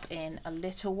clear that up in a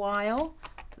little while.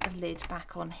 Put the lid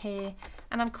back on here,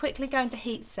 and I'm quickly going to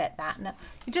heat set that. Now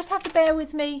you just have to bear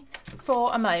with me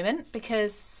for a moment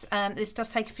because this does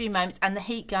take a few moments, and the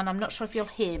heat gun, I'm not sure if you'll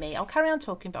hear me. I'll carry on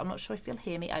talking, but I'm not sure if you'll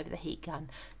hear me over the heat gun.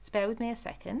 So bear with me a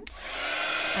second,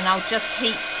 and I'll just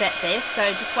heat set this. So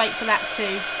just wait for that to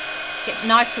get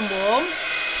nice and warm,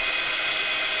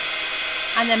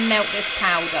 and then melt this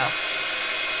powder.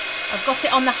 I've got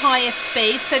it on the highest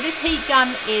speed. So this heat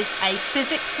gun is a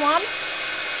Sizzix one.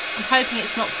 I'm hoping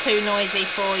it's not too noisy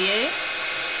for you.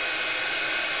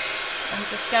 I'm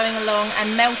just going along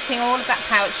and melting all of that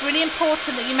powder. It's really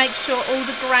important that you make sure all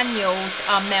the granules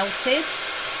are melted,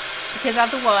 because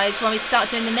otherwise when we start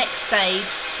doing the next stage,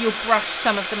 you'll brush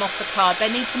some of them off the card.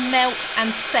 They need to melt and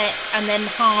set and then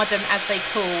harden as they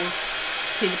cool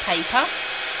to the paper.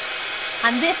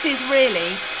 And this is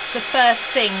really the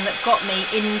first thing that got me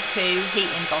into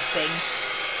heat embossing.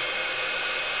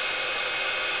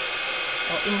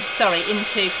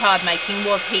 into card making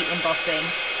was heat embossing.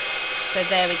 So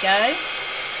there we go.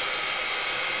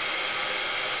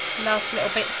 Last little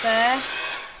bits there.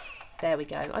 There we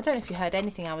go. I don't know if you heard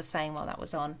anything I was saying while that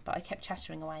was on, but I kept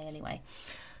chattering away anyway.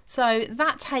 So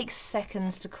that takes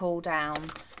seconds to cool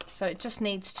down. So it just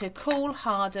needs to cool,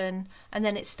 harden, and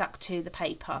then it's stuck to the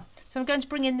paper. So I'm going to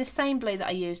bring in the same blue that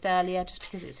I used earlier, just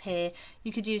because it's here.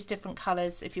 You could use different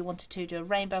colours if you wanted to do a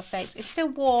rainbow effect. It's still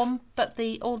warm, but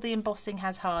all the embossing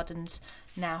has hardened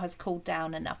now, has cooled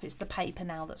down enough. It's the paper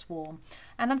now that's warm.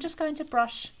 And I'm just going to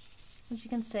brush, as you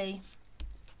can see,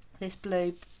 this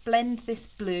blue, blend this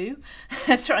blue,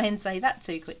 try and say that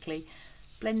too quickly,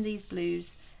 blend these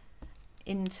blues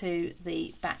into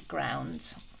the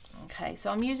background. Okay, so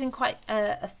I'm using quite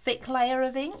a thick layer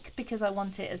of ink because I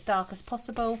want it as dark as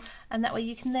possible, and that way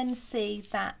you can then see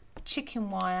that chicken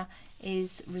wire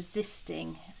is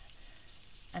resisting,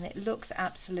 and it looks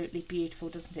absolutely beautiful,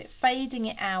 doesn't it? Fading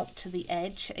it out to the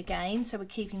edge again, so we're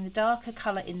keeping the darker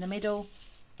colour in the middle,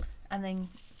 and then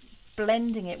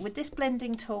blending it with this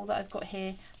blending tool that I've got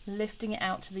here, lifting it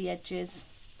out to the edges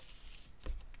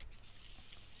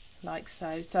like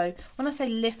so. So when I say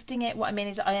lifting it, what I mean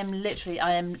is I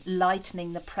am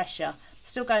lightening the pressure,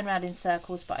 still going around in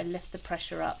circles, but I lift the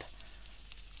pressure up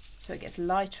so it gets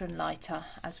lighter and lighter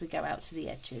as we go out to the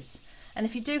edges. And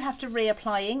if you do have to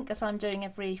reapply ink, as I'm doing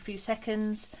every few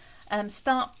seconds,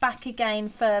 start back again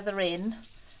further in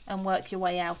and work your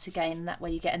way out again. That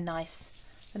way you get a nice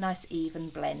even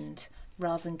blend,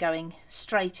 rather than going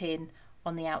straight in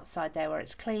on the outside there where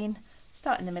it's clean.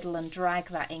 Start in the middle and drag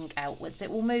that ink outwards. It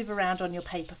will move around on your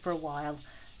paper for a while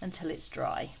until it's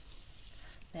dry.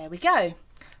 There we go.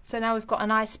 So now we've got a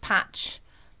nice patch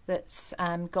that's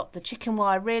got the chicken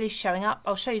wire really showing up.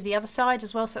 I'll show you the other side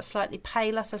as well, so that's slightly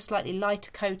paler, so slightly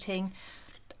lighter coating.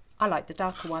 I like the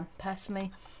darker one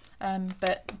personally.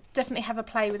 But definitely have a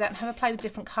play with that, and have a play with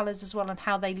different colours as well and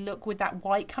how they look with that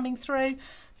white coming through.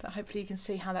 But hopefully you can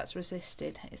see how that's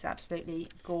resisted. It's absolutely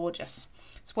gorgeous.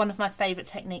 It's one of my favourite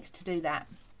techniques to do that.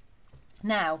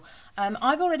 Now,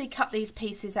 I've already cut these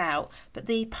pieces out, but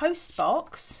the post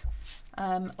box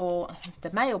or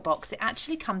the mailbox, it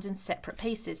actually comes in separate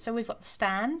pieces. So we've got the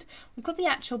stand, we've got the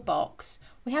actual box,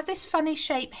 we have this funny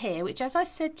shape here, which, as I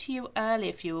said to you earlier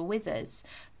if you were with us,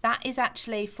 that is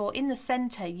actually for in the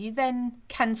centre. You then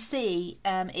can see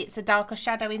it's a darker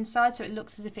shadow inside, so it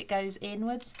looks as if it goes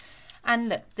inwards. And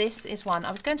look, this is one, I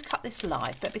was going to cut this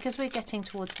live, but because we're getting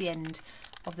towards the end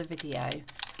of the video,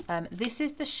 this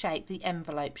is the shape, the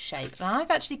envelope shape. And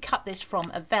I've actually cut this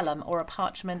from a vellum or a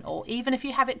parchment, or even if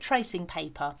you have it tracing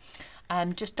paper,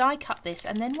 just die cut this,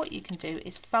 and then what you can do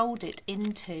is fold it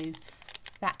into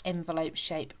that envelope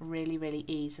shape really, really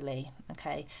easily.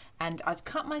 Okay, and I've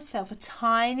cut myself a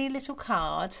tiny little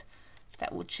card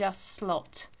that will just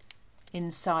slot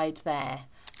inside there.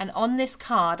 And on this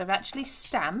card I've actually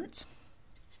stamped,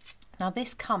 now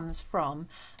this comes from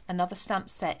another stamp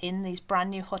set in these brand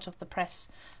new hot off the press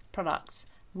products,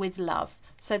 with love.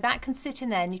 So that can sit in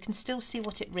there and you can still see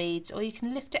what it reads, or you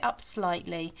can lift it up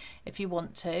slightly if you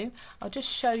want to. I'll just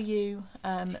show you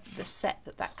the set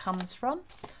that comes from.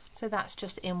 So that's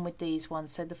just in with these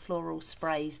ones, so the floral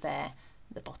sprays there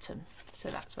at the bottom. So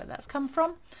that's where that's come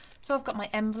from. So I've got my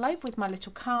envelope with my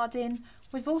little card in.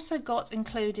 We've also got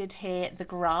included here the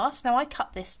grass. Now I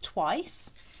cut this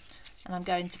twice, and I'm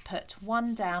going to put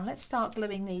one down. Let's start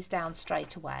gluing these down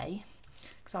straight away,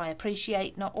 because I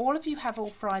appreciate not all of you have all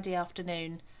Friday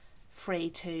afternoon free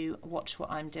to watch what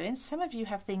I'm doing. Some of you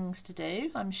have things to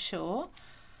do, I'm sure.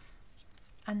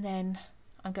 And then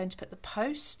I'm going to put the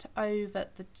post over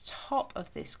the top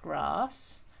of this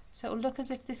grass, so it'll look as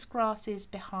if this grass is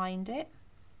behind it.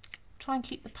 Try and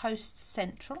keep the post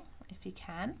central if you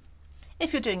can.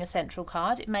 If you're doing a central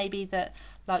card, it may be that,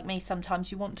 like me,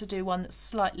 sometimes you want to do one that's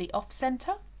slightly off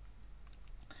centre.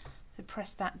 So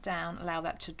press that down, allow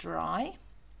that to dry.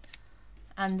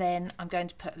 And then I'm going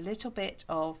to put a little bit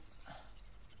of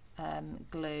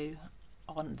glue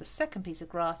on the second piece of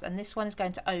grass, and this one is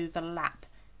going to overlap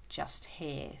just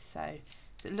here. So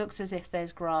it looks as if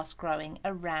there's grass growing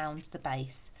around the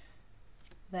base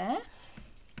there.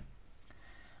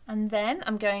 And then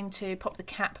I'm going to pop the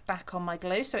cap back on my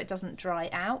glue so it doesn't dry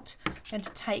out. I'm going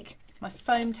to take my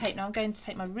foam tape. Now I'm going to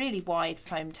take my really wide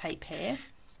foam tape here,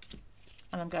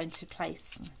 and I'm going to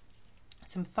place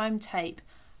some foam tape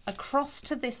across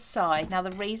to this side. Now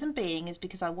the reason being is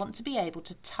because I want to be able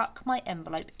to tuck my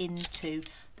envelope into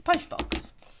the post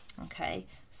box. Okay,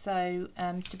 so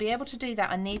to be able to do that,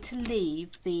 I need to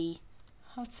leave the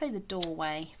I would say the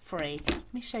doorway free.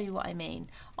 Let me show you what I mean.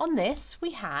 On this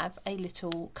we have a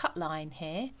little cut line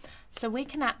here, so we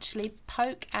can actually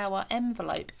poke our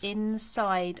envelope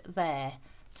inside there,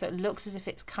 so it looks as if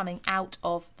it's coming out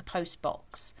of the post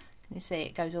box. Can you see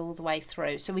it goes all the way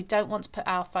through? So we don't want to put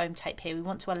our foam tape here, we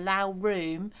want to allow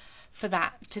room for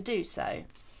that to do so.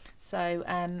 So,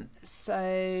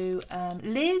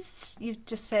 Liz, you've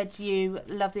just said you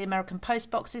love the American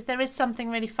Post boxes. There is something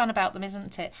really fun about them,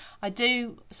 isn't it? I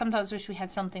do sometimes wish we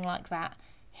had something like that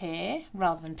here,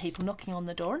 rather than people knocking on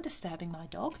the door and disturbing my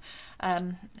dog.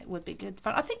 It would be good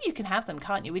fun. I think you can have them,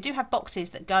 can't you? We do have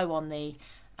boxes that go on the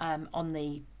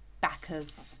back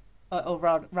of, or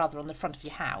rather on the front of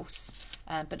your house,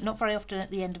 but not very often at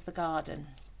the end of the garden.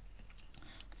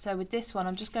 So with this one,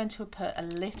 I'm just going to put a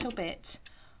little bit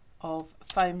of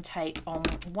foam tape on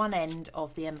one end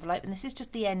of the envelope, and this is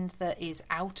just the end that is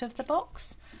out of the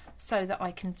box, so that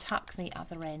I can tuck the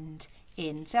other end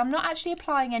in. So I'm not actually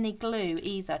applying any glue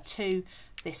either to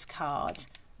this card,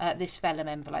 this vellum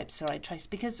envelope, sorry, Trace,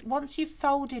 because once you've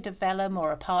folded a vellum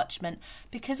or a parchment,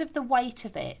 because of the weight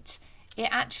of it, it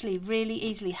actually really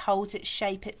easily holds its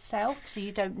shape itself, so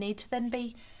you don't need to then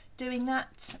be doing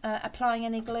that, applying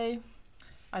any glue.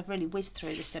 I've really whizzed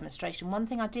through this demonstration. One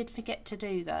thing I did forget to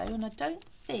do though, and I don't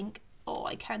think, oh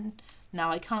I can, no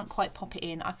I can't quite pop it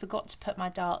in. I forgot to put my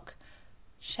dark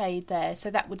shade there, so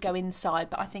that would go inside,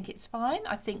 but I think it's fine.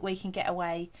 I think we can get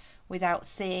away without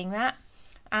seeing that.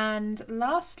 And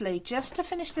lastly, just to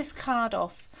finish this card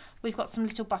off, we've got some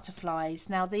little butterflies.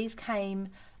 Now these came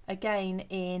again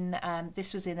in,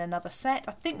 this was in another set.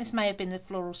 I think this may have been the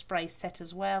floral spray set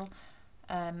as well.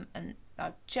 And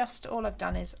all I've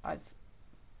done is I've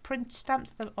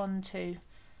stamped them onto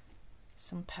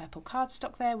some purple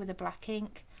cardstock there with a black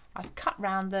ink. I've cut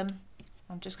round them.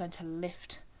 I'm just going to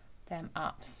lift them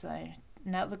up. So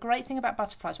now the great thing about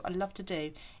butterflies, what I love to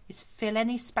do is fill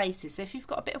any spaces. So if you've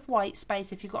got a bit of white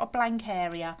space, if you've got a blank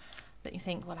area that you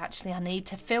think, well actually I need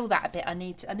to fill that a bit, I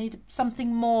need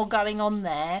something more going on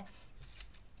there,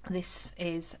 this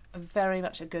is very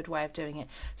much a good way of doing it.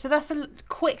 So that's a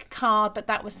quick card, but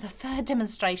that was the third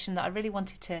demonstration that I really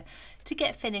wanted to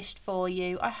get finished for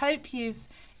you. I hope you've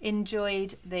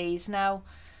enjoyed these. Now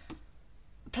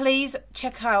please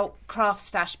check out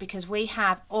CraftStash, because we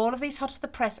have all of these hot off the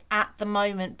press at the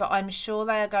moment, but I'm sure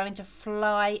they are going to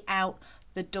fly out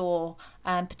the door,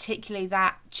 particularly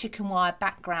that chicken wire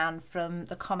background from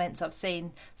the comments I've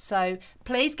seen. So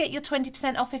please get your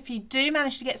 20% off if you do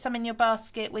manage to get some in your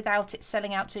basket without it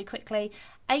selling out too quickly.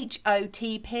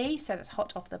 HOTP, so that's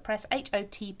hot off the press,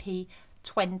 HOTP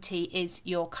 20 is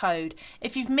your code.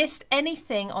 If you've missed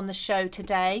anything on the show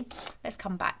today, let's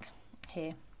come back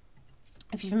here.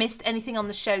 If you've missed anything on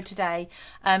the show today,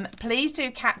 please do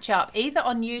catch up either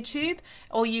on YouTube,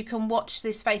 or you can watch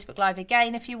this Facebook Live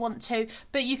again if you want to.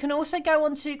 But you can also go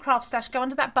onto CraftStash, go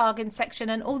onto that bargain section,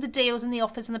 and all the deals and the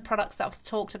offers and the products that I've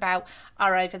talked about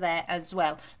are over there as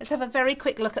well. Let's have a very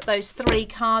quick look at those 3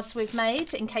 cards we've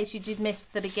made in case you did miss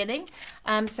the beginning.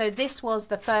 So this was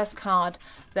the first card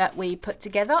that we put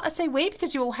together. I say we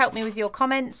because you all helped me with your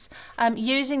comments,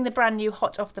 using the brand new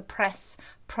hot off the press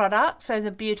product. So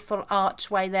the beautiful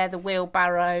archway there, the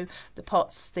wheelbarrow, the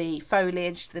pots, the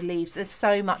foliage, the leaves, there's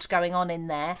so much going on in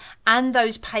there. And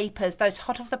those papers, those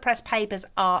hot off the press papers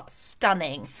are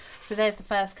stunning. So there's the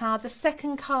first card. The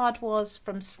second card was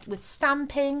with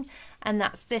stamping, and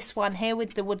that's this one here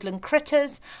with the woodland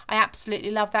critters. I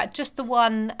absolutely love that. Just the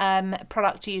one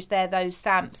product used there, those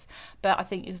stamps, but I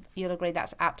think you'll agree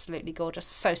that's absolutely gorgeous.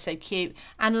 So cute.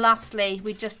 And lastly,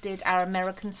 we just did our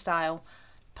American style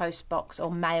post box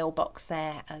or mail box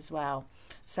there as well.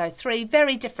 So 3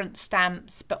 very different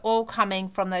stamps, but all coming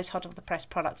from those hot off the press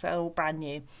products. They're all brand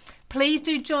new. Please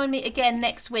do join me again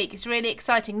next week. It's really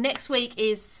exciting. Next week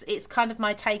it's kind of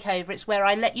my takeover. It's where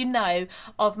I let you know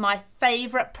of my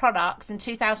favourite products in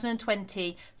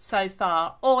 2020 so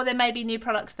far. Or there may be new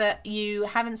products that you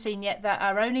haven't seen yet that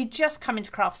are only just coming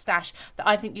to CraftStash that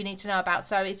I think you need to know about.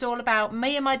 So it's all about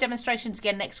me and my demonstrations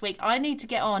again next week. I need to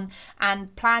get on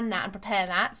and plan that and prepare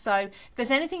that. So if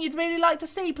there's anything you'd really like to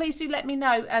see, please do let me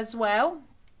know as well.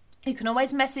 You can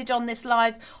always message on this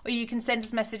live, or you can send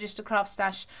us messages to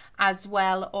CraftStash as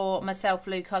well, or myself,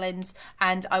 Lou Collins,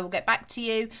 and I will get back to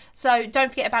you. So don't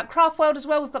forget about CraftWorld as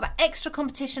well. We've got that extra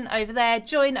competition over there.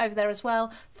 Join over there as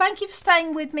well. Thank you for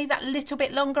staying with me that little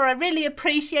bit longer. I really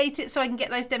appreciate it, so I can get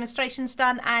those demonstrations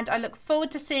done, and I look forward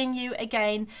to seeing you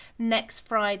again next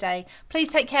Friday. Please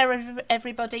take care of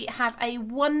everybody. Have a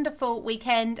wonderful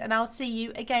weekend, and I'll see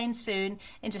you again soon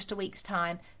in just a week's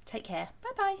time. Take care.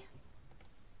 Bye-bye.